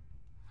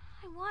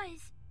 I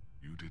was.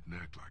 You didn't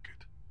act like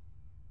it.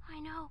 I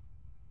know.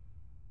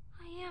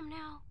 I am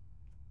now.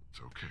 It's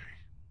okay.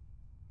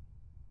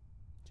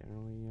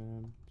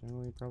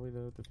 Generally, probably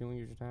the feeling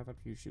you should have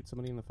after you shoot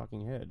somebody in the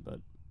fucking head, but...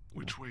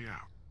 Which way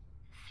out?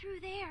 Through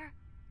there.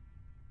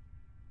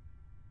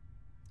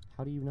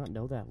 How do you not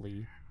know that,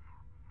 Lee?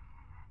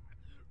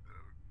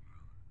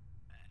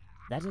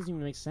 That doesn't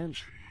even make sense.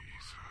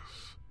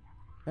 Jesus.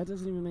 That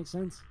doesn't even make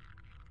sense.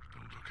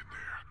 Don't look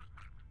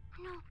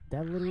in there. No.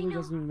 That literally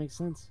doesn't even make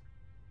sense.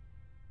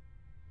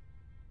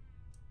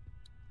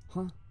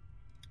 Huh?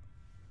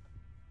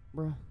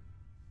 Bruh.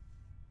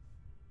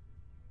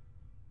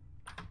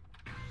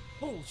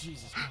 Oh,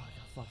 Jesus. Oh,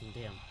 God, fucking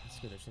damn. That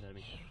scared the shit out of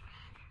me.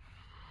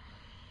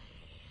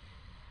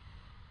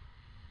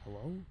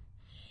 Hello?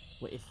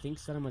 Wait, it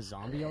thinks that I'm a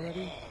zombie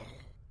already?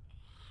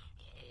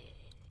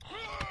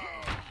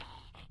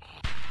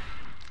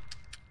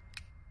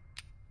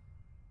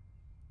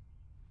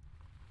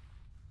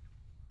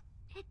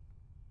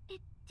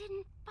 It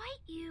didn't bite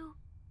you.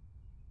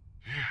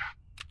 Yeah.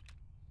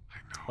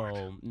 I know.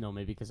 Oh, no,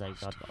 maybe because I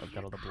got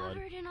all the blood.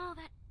 Covered in all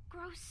that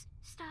gross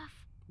stuff.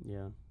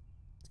 Yeah.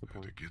 That's a good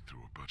Had point. to get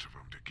through a bunch of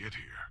them to get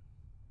here.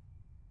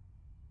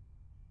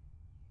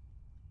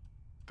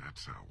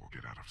 That's how we'll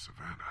get out of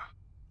Savannah.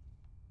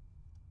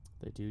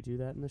 They do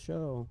that in the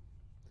show.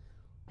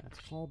 That's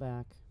a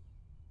callback.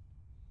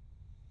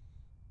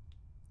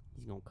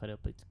 He's gonna cut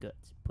up its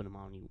guts, put them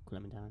on you,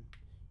 Clementine.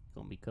 You're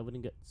gonna be covered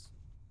in guts.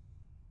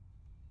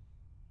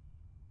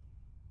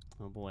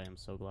 Oh boy, I'm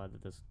so glad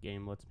that this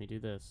game lets me do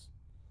this.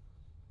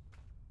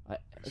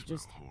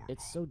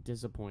 It's so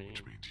disappointing.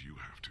 Which means you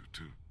have to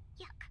too.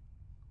 Yuck.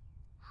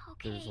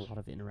 Okay. There's a lot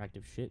of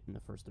interactive shit in the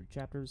first 3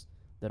 chapters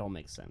that all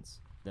makes sense.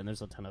 Then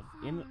there's a ton of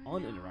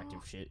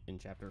uninteractive shit in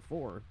chapter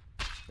 4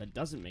 that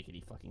doesn't make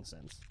any fucking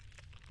sense.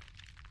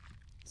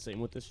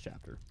 Same with this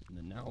chapter. And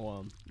then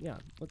now, yeah,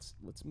 let's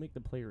make the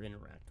player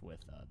interact with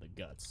the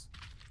guts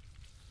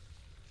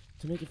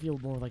to make it feel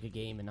more like a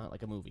game and not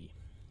like a movie.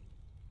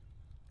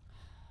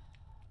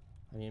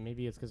 I mean,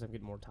 maybe it's because I'm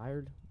getting more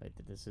tired.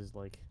 This is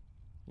like,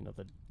 you know,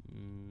 the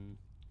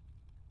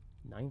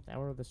 9th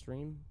hour of the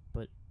stream,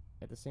 but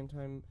at the same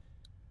time,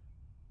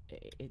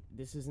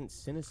 this isn't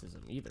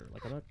cynicism either.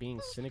 Like, I'm not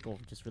being cynical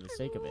just for the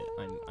sake of it.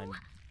 I'm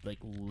like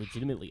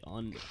legitimately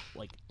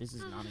this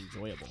is not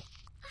enjoyable.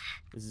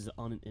 This is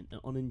an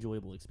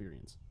unenjoyable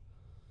experience.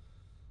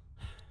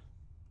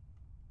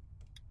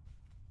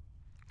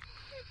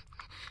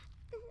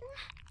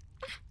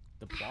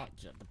 The plot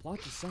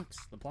just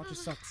sucks. The plot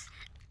just sucks.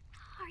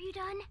 Are you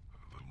done?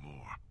 A little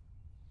more.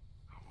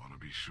 I want to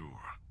be sure.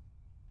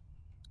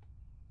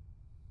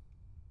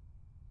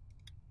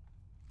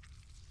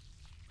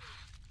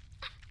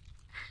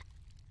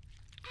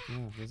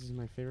 Yeah, this is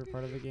my favorite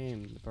part of the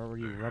game. The part where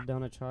you rub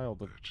down a child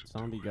with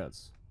zombie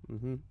guts.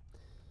 Mm-hmm.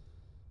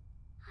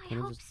 I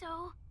hope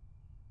so.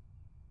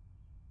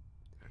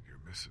 And you're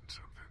missing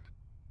something.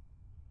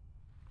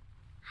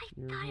 I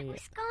thought it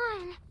was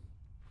gone.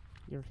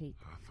 Your hate.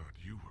 I thought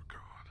you were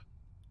gone.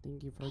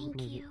 Thank you for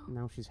Thank you.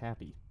 Now she's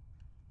happy.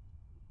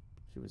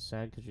 She was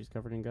sad because she's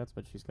covered in guts,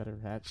 but she's got her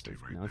hat, so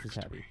now she's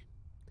happy.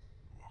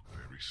 Walk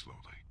very slowly.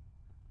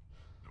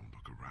 Don't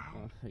look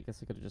around. I guess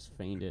I could have just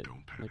feigned it,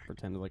 like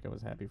pretended like I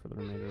was happy for the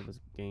remainder of this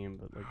game,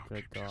 but like,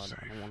 good God,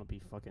 I don't want to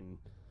be fucking...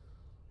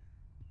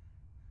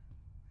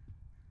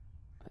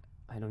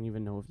 I don't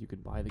even know if you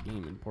could buy the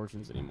game in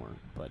portions anymore,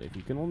 but if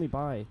you can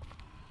buy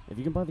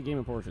the game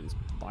in portions,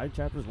 buy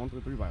chapters 1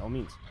 through 3 by all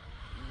means.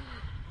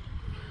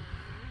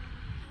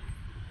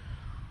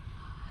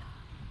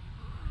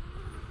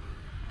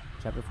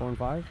 Chapter 4 and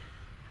 5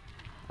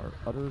 are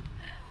utter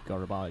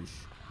garbage.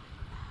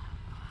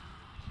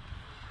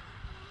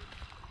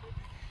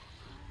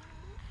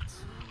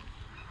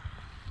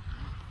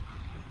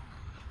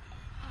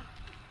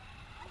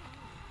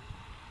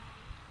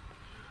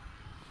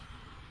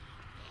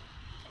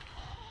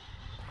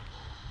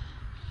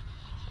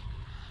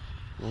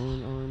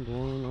 One armed.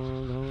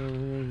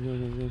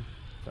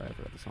 Sorry, I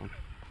forgot the song.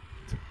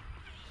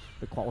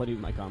 The quality of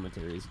my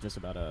commentary is just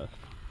about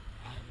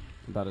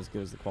as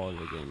good as the quality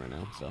of the game right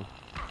now, so.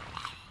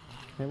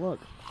 Hey, look.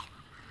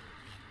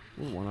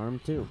 We're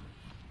one-armed, too.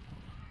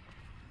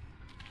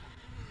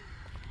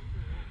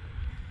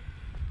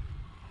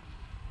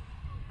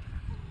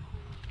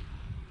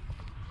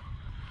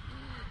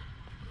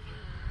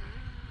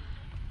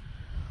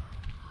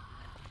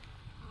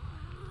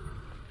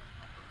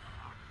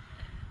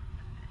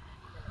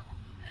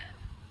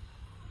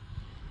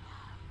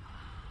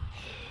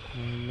 Oh,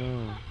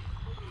 no.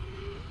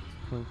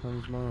 Clem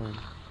Clem's mom.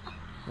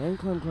 And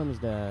Clem Clem's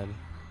dad.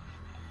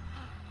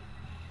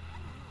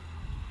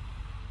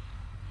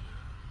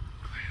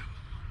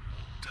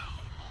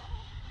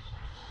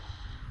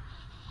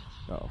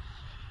 Oh.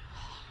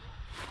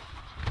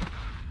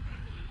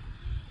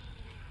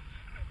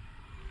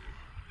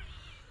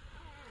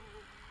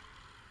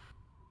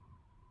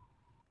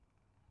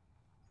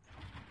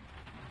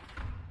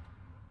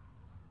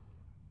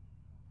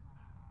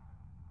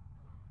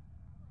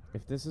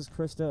 If this is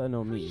Krista and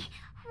Omi.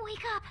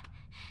 Wake up!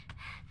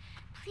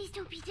 Please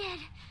don't be dead.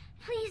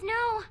 Please,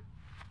 no!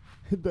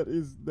 that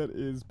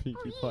is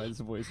Pinkie Pie's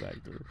voice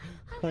actor.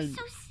 I was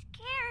so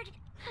scared.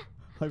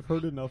 I've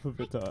heard enough of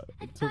it to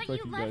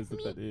recognize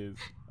that is.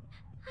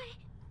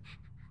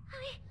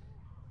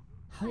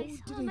 How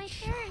did a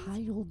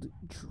child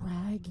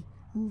drag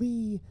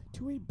Lee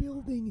to a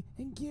building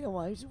and get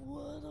away?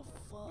 What the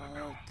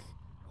fuck?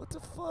 What the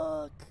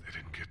fuck? They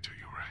didn't get to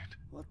you, right?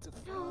 What the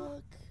fuck?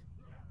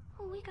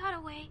 No. We got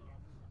away.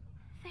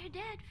 They're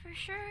dead for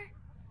sure.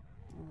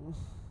 Oh,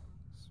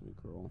 sweet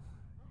girl.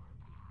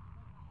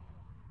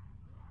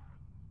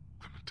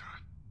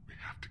 Clementine, we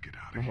have to get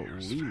out of here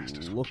as fast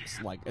as we looks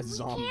can. like a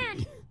zombie. We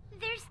can't.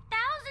 There's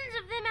thousands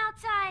of them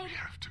outside. We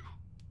have to.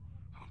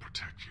 I'll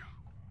protect you.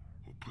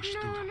 We'll push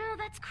through. No,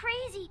 that's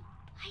crazy.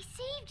 I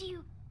saved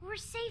you. We're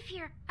safe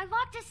here. I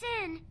locked us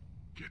in.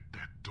 Get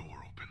that door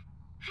open.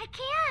 I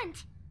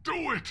can't.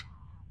 Do it!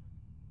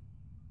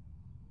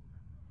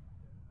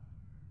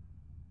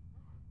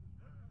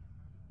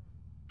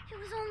 It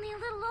was only a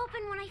little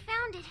open when I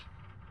found it.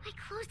 I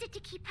closed it to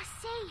keep us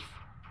safe.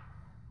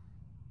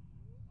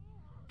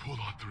 Pull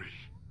on 3.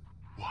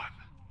 1,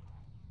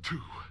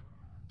 2,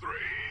 3.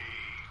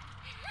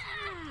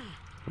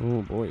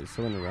 Oh boy, it's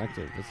so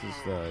interactive. This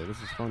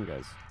is fun,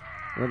 guys.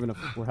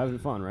 We're having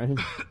fun, right?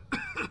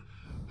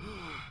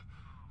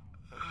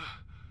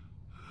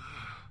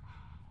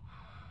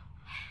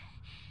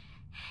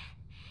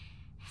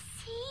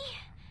 See?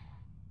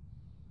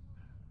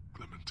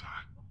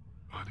 Clementine,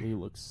 honey. He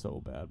looks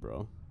so bad,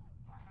 bro.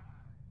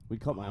 We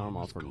cut my arm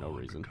off for no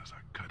reason. Because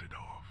I cut it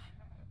off.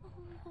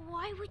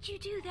 Why would you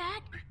do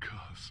that?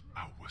 Because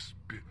I was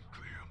bitten,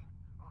 Clem.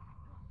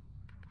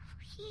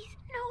 Please,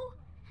 no.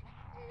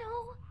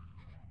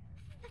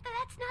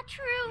 That's not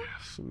true.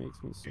 Yes, she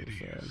makes me so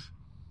sad. Is.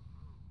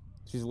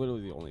 She's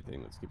literally the only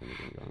thing that's keeping the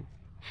game going.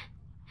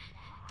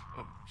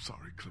 I'm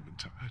sorry,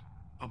 Clementine.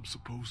 I'm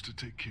supposed to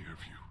take care of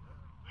you.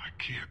 I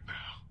can't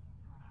now.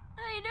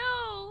 I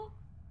know.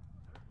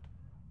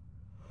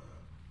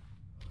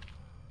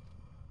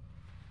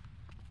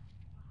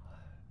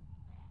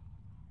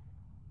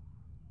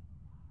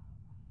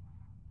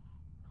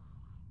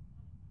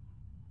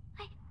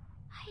 I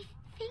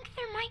think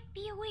there might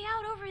be a way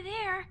out over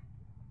there.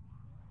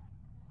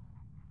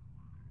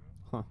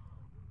 Huh.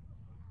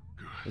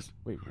 Good.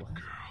 Wait, what?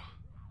 Girl,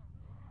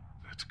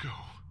 let's go.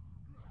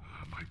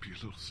 I might be a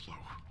little slow.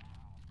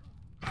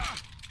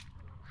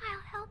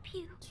 I'll help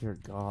you. Dear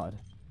God.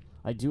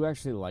 I do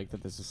actually like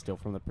that this is still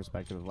from the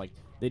perspective of, like,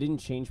 they didn't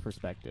change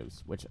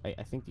perspectives, which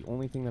I think the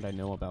only thing that I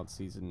know about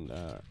season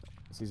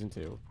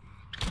 2.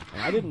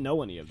 And I didn't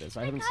know any of this.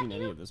 I haven't seen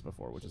any of this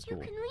before, which is You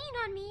cool. can lean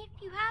on me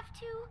if you have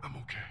to. I'm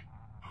okay.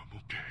 I'm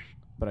okay.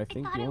 But I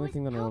think thought the I only was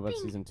thing that I know about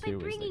helping season by 2 is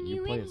that bringing you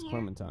you play in as here.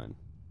 Clementine.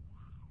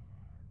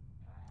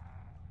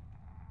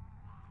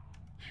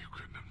 You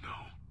couldn't have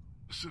known.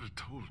 I should have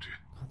told you.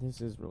 God, this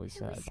is really It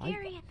sad. was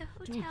scary at the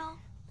hotel.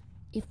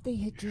 If they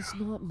had just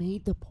not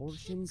made the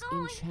portions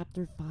in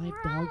Chapter 5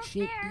 dog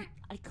shit,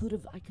 I could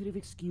have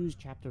excused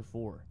Chapter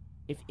 4.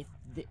 If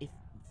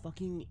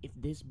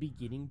this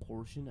beginning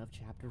portion of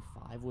Chapter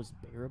 5 was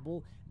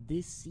bearable,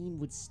 this scene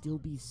would still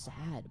be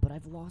sad. But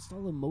I've lost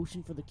all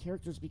emotion for the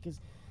characters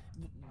because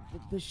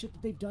the shit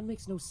that they've done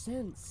makes no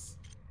sense.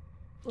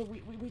 Well,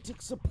 we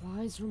took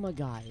supplies from a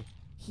guy.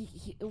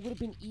 It would have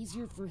been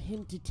easier for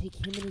him to take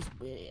him and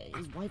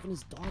his wife and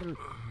his daughter.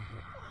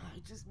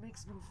 It just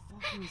makes no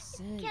fucking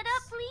sense. Get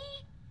up,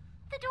 Lee!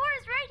 The door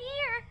is right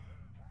here!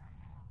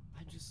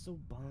 I'm just so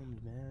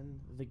bummed, man.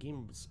 The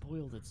game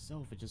spoiled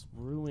itself. It just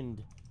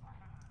ruined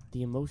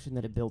the emotion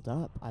that it built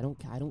up. I don't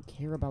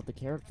care about the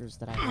characters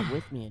that I have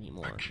with me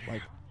anymore.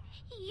 Like,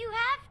 You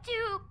have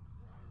to!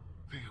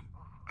 Damn,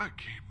 I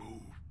can't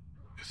move.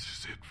 This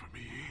is it for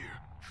me here.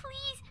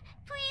 Please,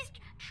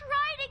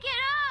 try to get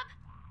up!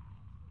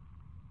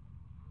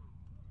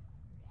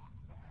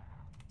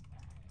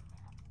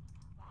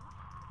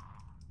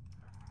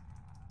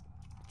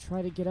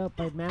 try to get up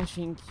by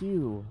mashing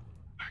Q.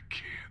 I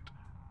can't.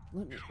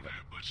 Let me. You don't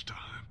have much time.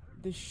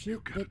 The shit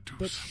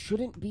that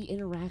shouldn't be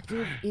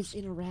interactive is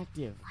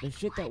interactive. The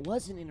shit that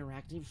wasn't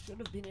interactive should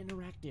have been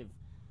interactive.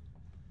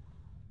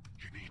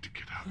 You need to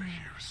get out of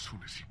here as soon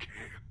as you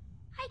can.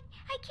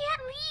 I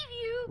can't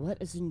leave you!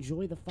 Let us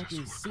enjoy the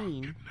fucking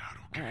scene.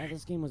 Okay?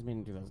 This game was made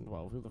in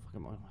 2012. Who the fuck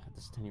am I?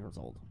 This is 10 years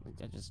old.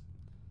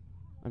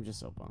 I'm just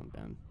so bummed,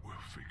 Ben. We'll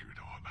figure it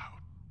all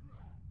out.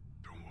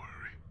 Don't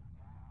worry.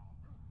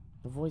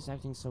 The voice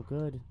acting's so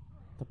good.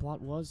 The plot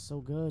was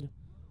so good.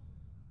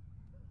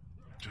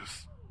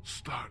 Just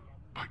start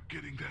by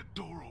getting that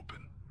door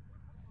open.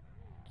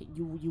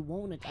 You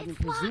won't. I mean,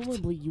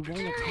 presumably you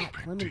won't attack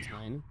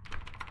Clementine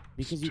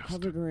because you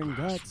covered her in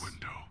guts.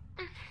 Window.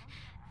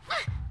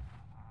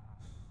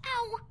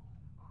 Ow!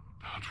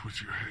 Not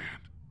with your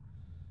hand.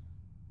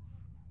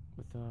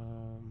 With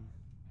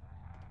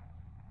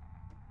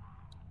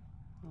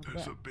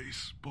There's a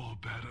baseball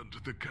bat under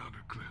the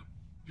counter, Clem.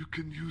 You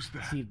can use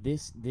that. See,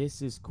 this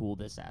is cool.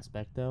 This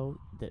aspect, though,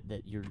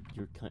 that you're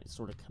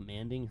sort of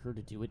commanding her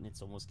to do it, and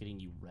it's almost getting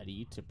you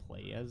ready to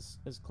play as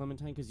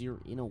Clementine, because you're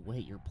in a way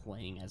you're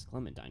playing as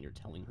Clementine. You're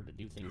telling her to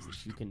do things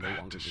that you can no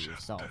longer do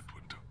yourself. That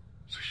window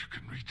so you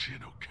can reach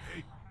in,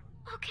 okay?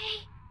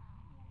 Okay.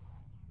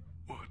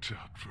 Watch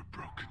out for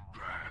broken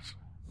glass.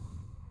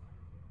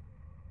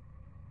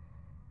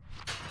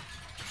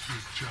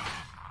 Good job.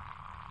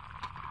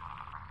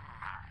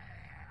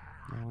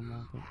 Now I'm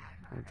not going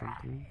to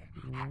jump through.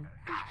 You know?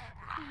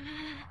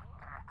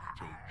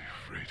 Don't be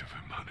afraid of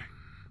him, honey.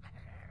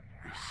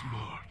 You're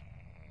smart.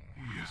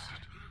 He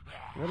isn't.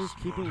 What is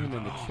keeping him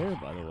in the chair,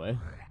 by the way?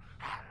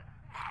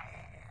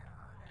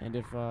 And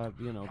if,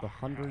 you know, the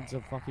hundreds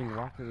of fucking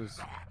lockers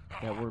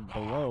that were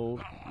below,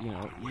 you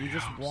know, you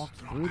just walked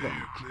through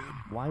them.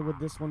 Why would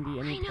this one be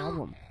any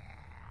problem?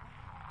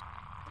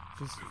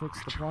 Just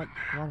fix the plot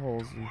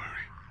holes. Don't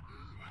worry.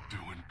 We're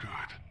doing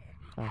good.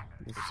 Oh,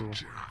 this is cool.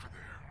 Chair over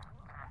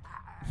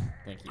there.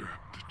 Thank you. Grab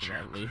the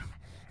chair. Lee.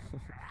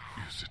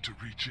 Use it to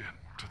reach in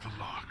to the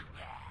lock.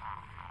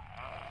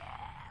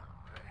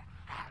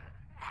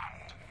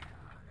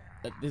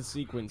 This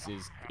sequence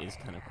is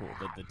kind of cool.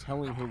 The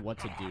telling her what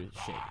to do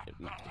shit,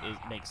 it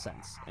makes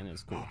sense and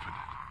it's cool.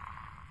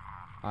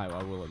 I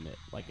will admit,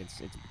 like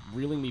it's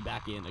reeling me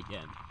back in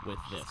again with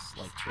this,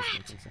 like this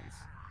making sense.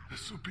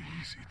 This will be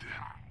easy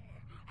then.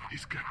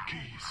 He's got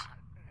keys,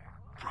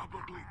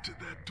 probably to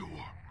that door,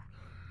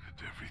 and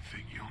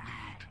everything you'll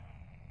need.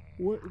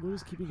 What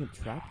is keeping him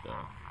trapped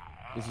though?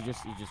 Is he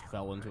just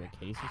fell into a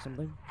case or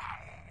something?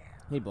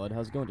 Hey, Blood,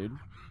 how's it going, dude?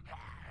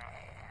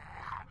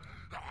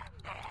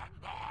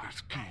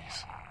 There's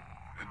keys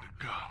and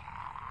a gun.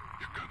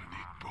 You're gonna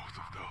need both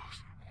of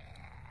those.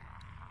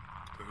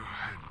 There are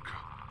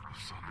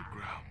handcuffs on the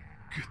ground.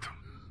 Get them.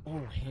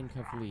 Oh,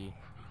 handcuff Lee.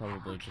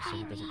 Probably just so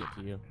he doesn't get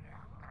to you.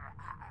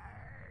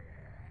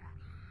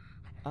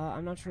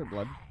 I'm not sure,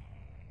 Blood.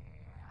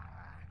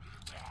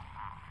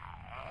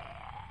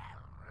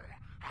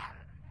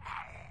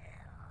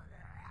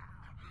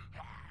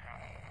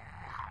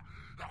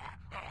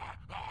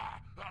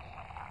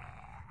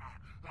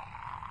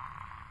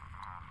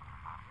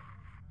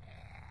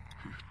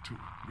 You're doing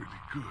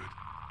really good.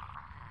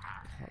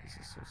 God, this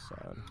is so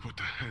sad. Put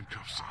the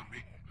handcuffs on me.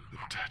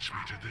 Attach me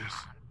to this.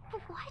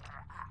 What?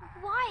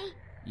 Why?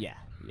 Yeah.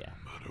 No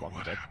matter Walking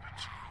what Dead.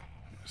 happens,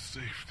 you're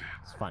safe then.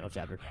 It's final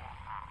chapter.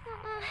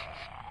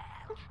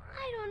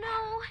 I don't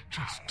know.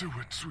 Just do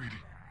it,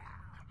 sweetie.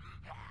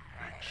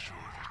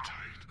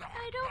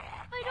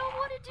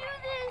 to do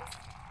this.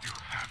 You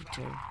have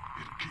to.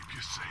 It'll keep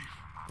you safe.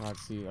 God,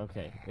 see,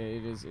 okay.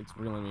 It's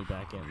reeling me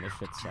back in. This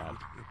shit's sad.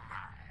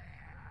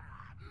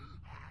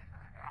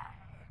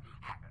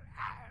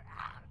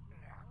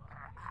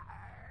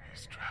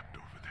 He's trapped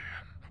over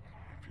there.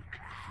 If you're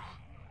careful,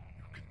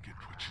 you can get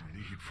what you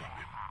need from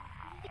him.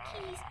 The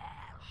keys,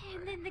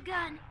 and then the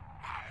gun.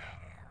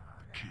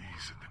 The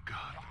keys and the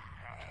gun.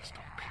 Just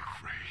don't be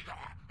afraid.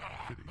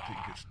 If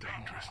anything gets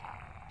dangerous,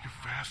 you're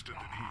faster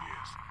than he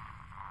is.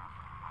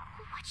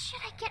 What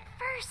should I get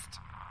first?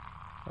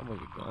 Probably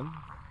a gun.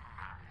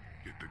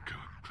 Get the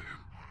gun, Clem.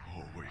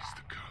 Always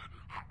the gun.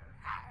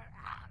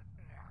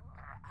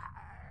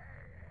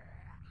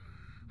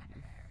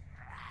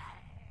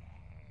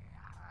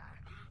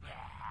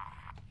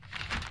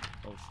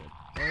 Oh shit.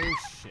 Oh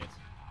shit.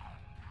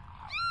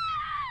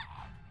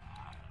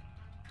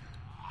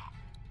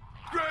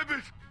 Grab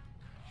it!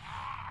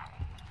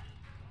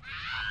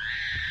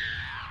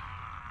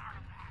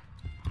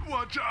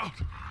 Watch out!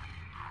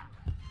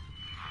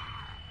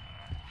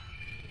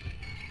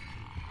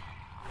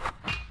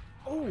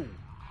 Oh!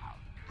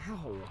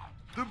 Ow.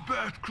 The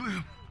bat,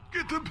 Clem!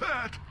 Get the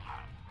bat!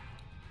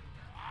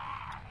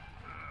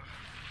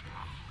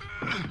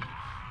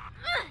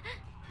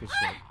 Good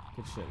shit.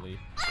 Good shit, Lee.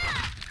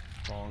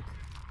 Bonk.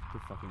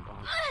 Good fucking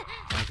bonk.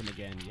 Bonk him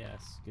again,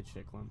 yes. Good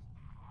shit, Clem.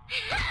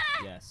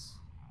 Yes.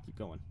 Keep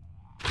going.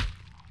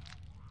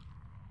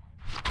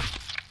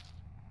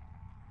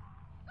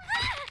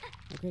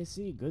 Okay,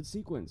 see, good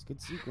sequence.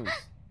 Good sequence.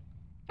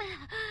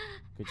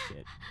 Good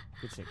shit.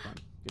 Good shit, Clem.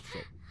 Good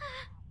shit.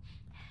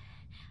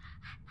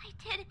 I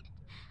did it.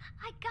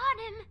 I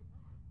got him.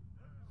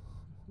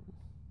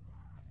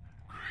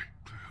 Great,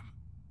 Clem.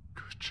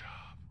 Good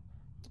job.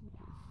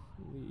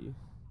 Lee.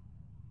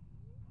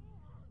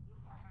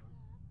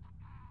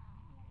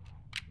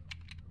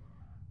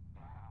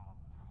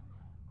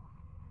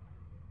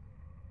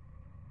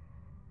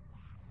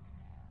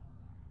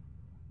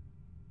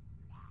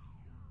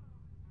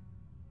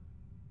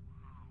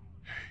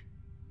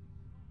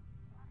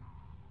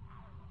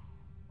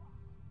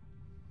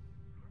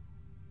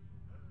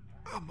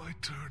 On my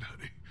turn,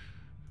 honey.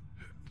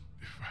 And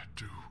if I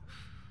do,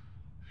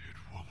 it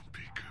won't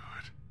be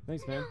good.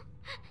 Thanks, man.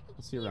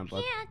 I'll see you around,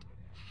 bud.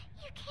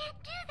 You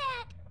can't do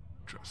that.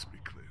 Trust me,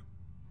 Clem.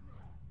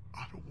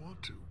 I don't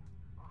want to.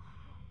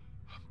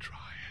 I'm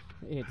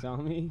trying. Hey,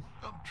 Tommy.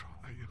 I'm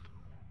trying.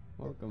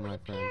 Welcome, my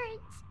friend.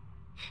 Parents.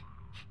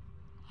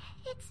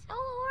 It's so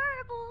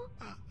horrible.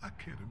 I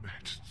can't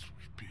imagine,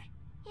 sweet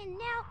pea. And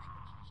now,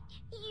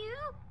 you?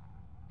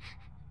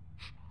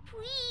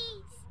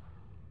 Please.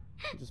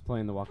 I'm just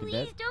playing The Walking Please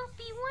Dead. don't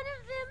be one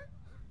of them.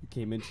 You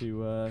came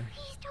into,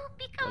 Please don't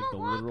become like a the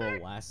walker.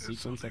 literal last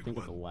sequence, I think,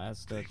 of the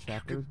last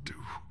chapter.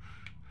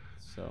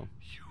 So,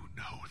 You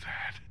know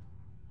that.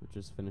 we're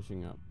just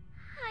finishing up.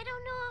 I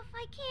don't know if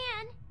I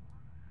can.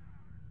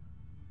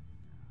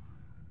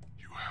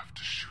 You have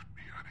to shoot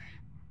me,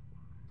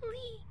 honey.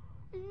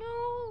 Lee,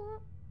 no.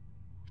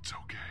 It's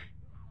okay.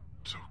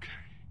 It's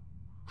okay.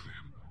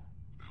 Clem,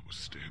 I was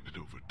standing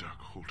over Doc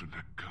holding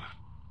that gun.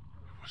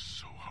 It was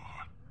so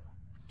hard.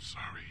 I'm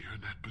sorry you're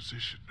in that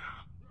position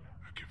now.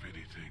 I'd give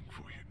anything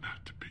for you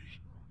not to be.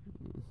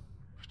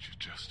 But you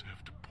just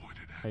have to point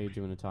it at How you me.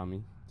 doing,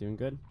 Tommy? Doing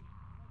good?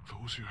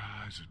 Close your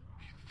eyes and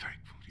be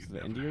thankful you Is it the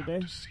never end of your have day?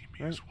 to see me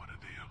Right? as one of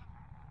them.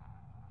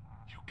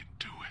 You can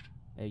do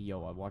it. Hey,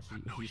 yo, I watched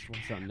it. You should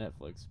watch it on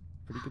Netflix.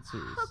 Pretty good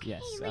series. Okay,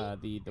 Yes,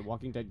 Lee. the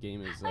Walking Dead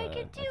game is. I I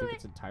can think do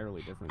it's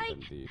entirely different than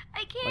the.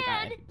 I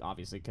can. Like,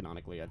 obviously,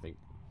 canonically, I think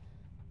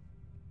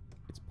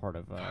it's part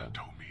of.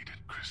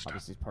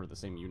 Obviously, it's part of the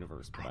same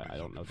universe, but I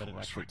don't know that it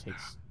actually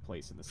takes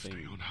place in the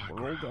same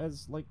world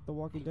as like The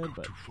Walking Dead.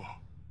 But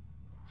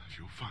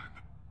You'll find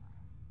them.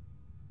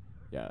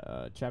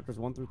 yeah, chapters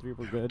 1 through 3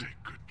 were good.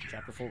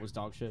 Chapter 4 was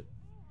dog shit.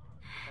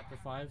 Chapter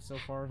 5 so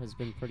far has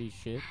been pretty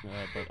shit,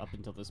 but up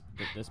until this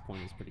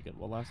point is pretty good.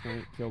 Well, last night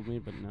it killed me,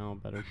 but now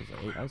better because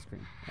I ate ice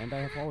cream and I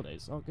have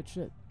holidays. Oh, good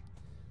shit.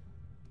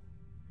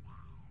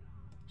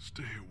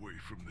 Stay away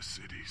from the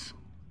cities.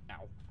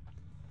 Ow.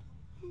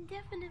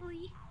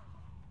 Definitely.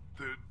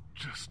 They're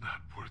just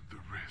not worth the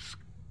risk.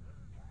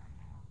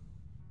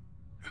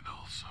 And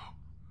also,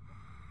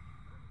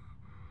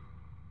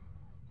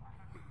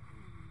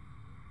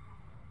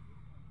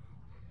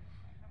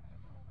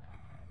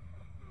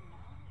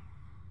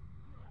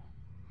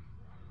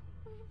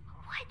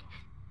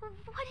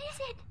 What is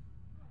it?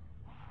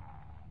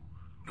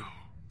 no,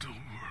 don't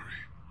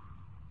worry.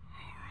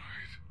 All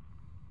right.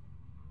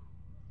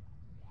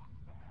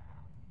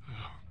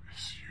 I'll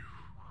miss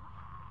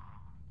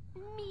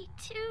you. Me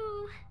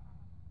too.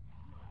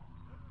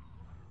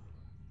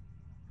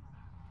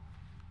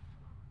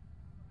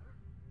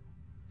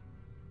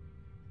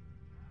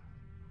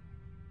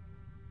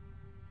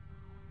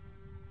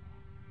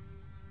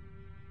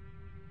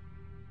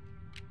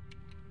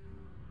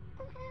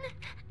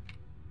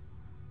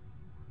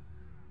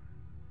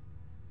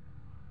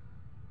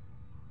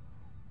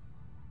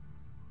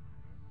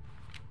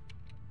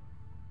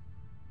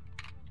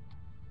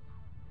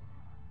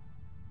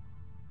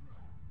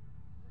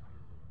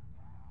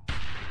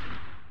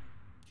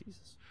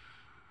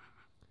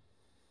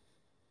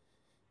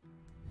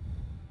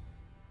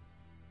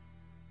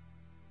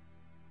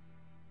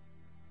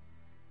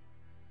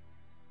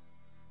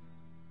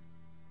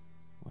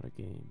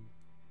 game.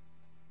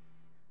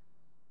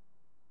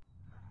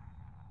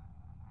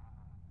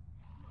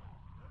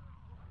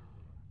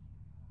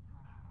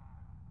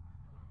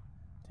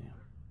 Damn.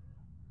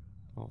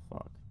 Oh,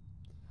 fuck.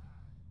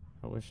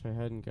 I wish I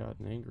hadn't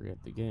gotten angry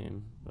at the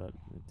game, but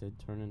it did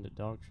turn into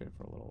dog shit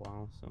for a little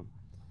while, so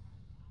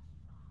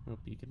hope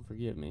you can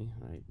forgive me.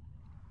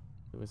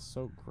 It was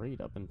so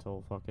great up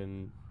until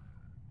fucking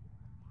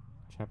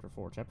Chapter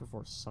 4. Chapter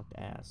 4 sucked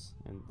ass,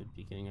 and the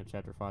beginning of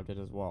Chapter 5 did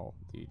as well.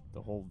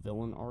 The whole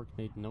villain arc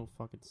made no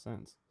fucking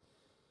sense.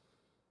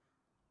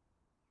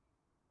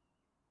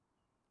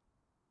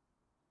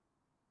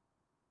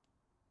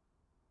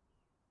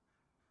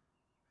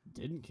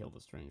 Didn't kill the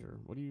stranger.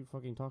 What are you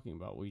fucking talking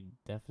about? We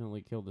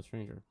definitely killed the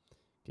stranger.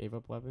 Gave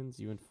up weapons?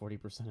 You and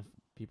 40% of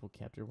people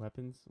kept your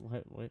weapons?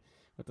 What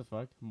the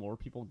fuck? More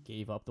people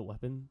gave up the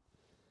weapon?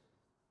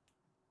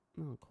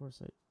 No, of course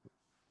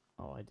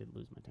I did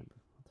lose my temper.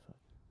 What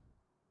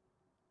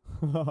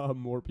the fuck?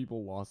 More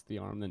people lost the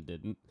arm than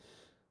didn't.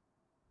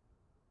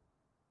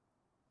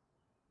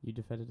 You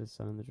defended his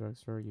son in the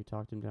drugstore. You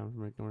talked him down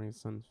from ignoring his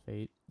son's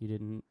fate. You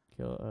didn't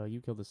kill, you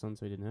killed his son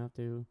so he didn't have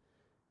to.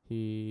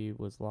 He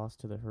was lost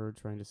to the herd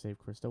trying to save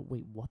Krista.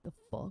 Wait, what the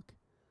fuck?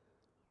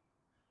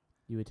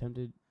 You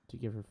attempted to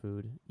give her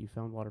food. You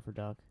found water for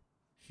Duck.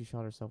 She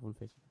shot herself when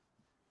facing.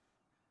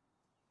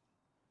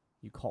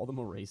 You called him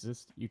a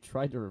racist. You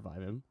tried to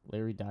revive him.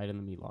 Larry died in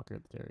the meat locker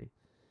at the dairy.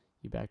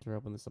 You backed her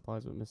up when the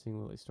supplies went missing.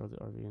 Lily stored the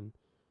RV in.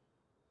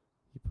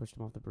 You pushed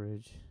him off the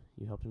bridge.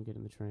 You helped him get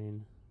in the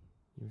train.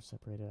 You were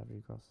separated after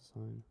you crossed the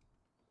sign.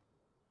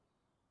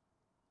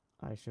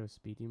 I show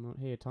speed emote.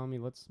 Hey, Tommy,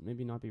 let's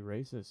maybe not be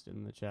racist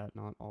in the chat.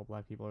 Not all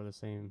black people are the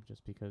same.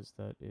 Just because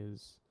that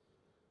is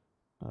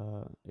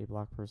a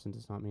black person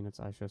does not mean it's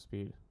I show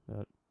speed.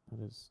 That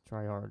is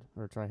try hard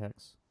or try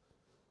hex.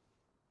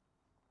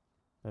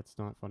 That's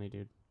not funny,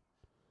 dude.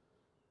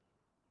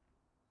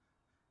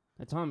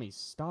 Hey, Tommy,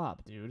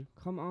 stop, dude.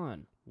 Come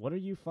on. What are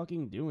you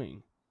fucking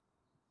doing?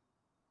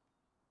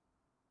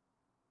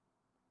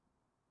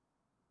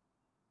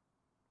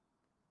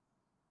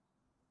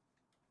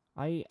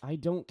 I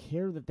don't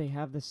care that they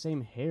have the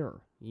same hair.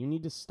 You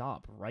need to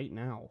stop right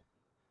now.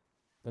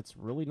 That's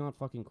really not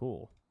fucking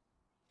cool.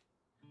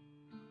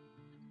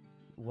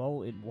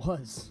 Well, it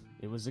was.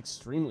 It was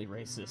extremely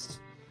racist.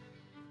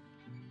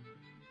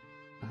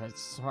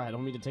 Sorry, I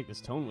don't mean to take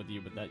this tone with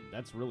you, but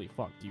that's really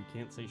fucked. You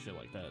can't say shit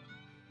like that.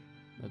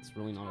 That's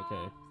really not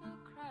okay.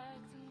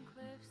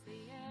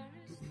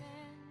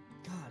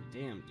 God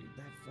damn, dude,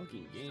 that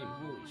fucking game,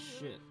 holy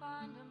shit.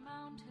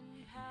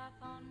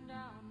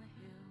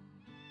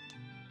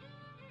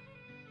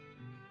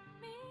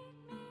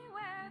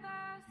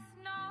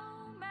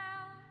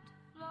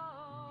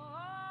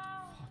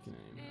 Fucking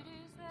A, man.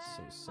 It's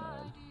so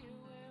sad.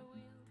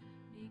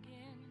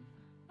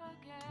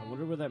 I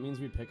wonder what that means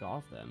we pick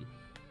off then.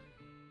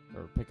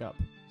 Or pick up.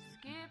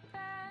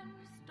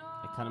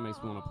 It kind of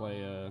makes me want to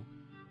play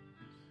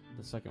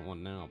the second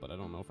one now, but I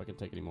don't know if I can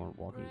take any more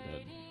Walking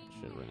Dead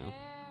shit right now.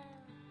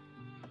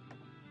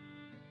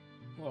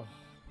 Whoa.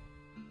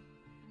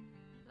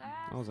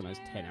 That was a nice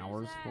 10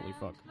 hours. Holy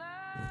fuck.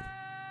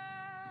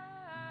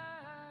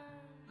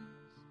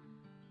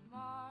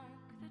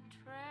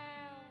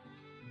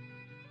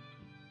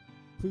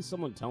 Please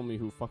someone tell me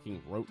who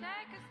fucking wrote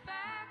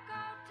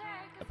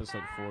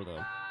episode 4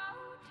 though.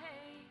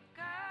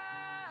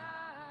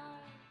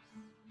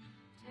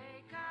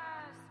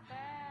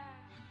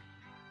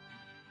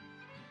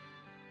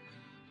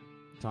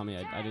 Tommy,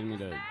 I didn't mean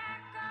to...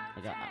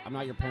 I'm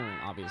not your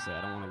parent, obviously.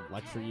 I don't want to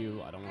lecture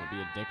you. I don't want to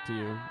be a dick to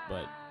you.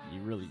 But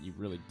you really,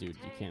 dude,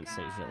 you can't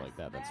say shit like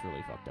that. That's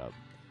really fucked up.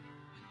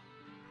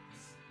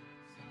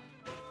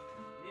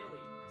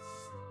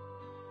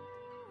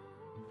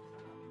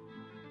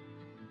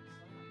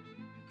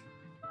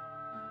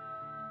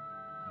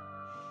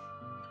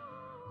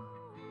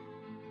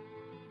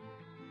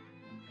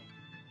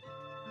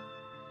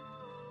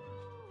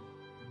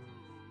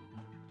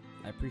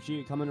 I appreciate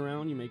you coming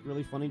around. You make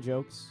really funny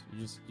jokes.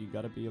 You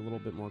gotta be a little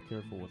bit more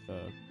careful with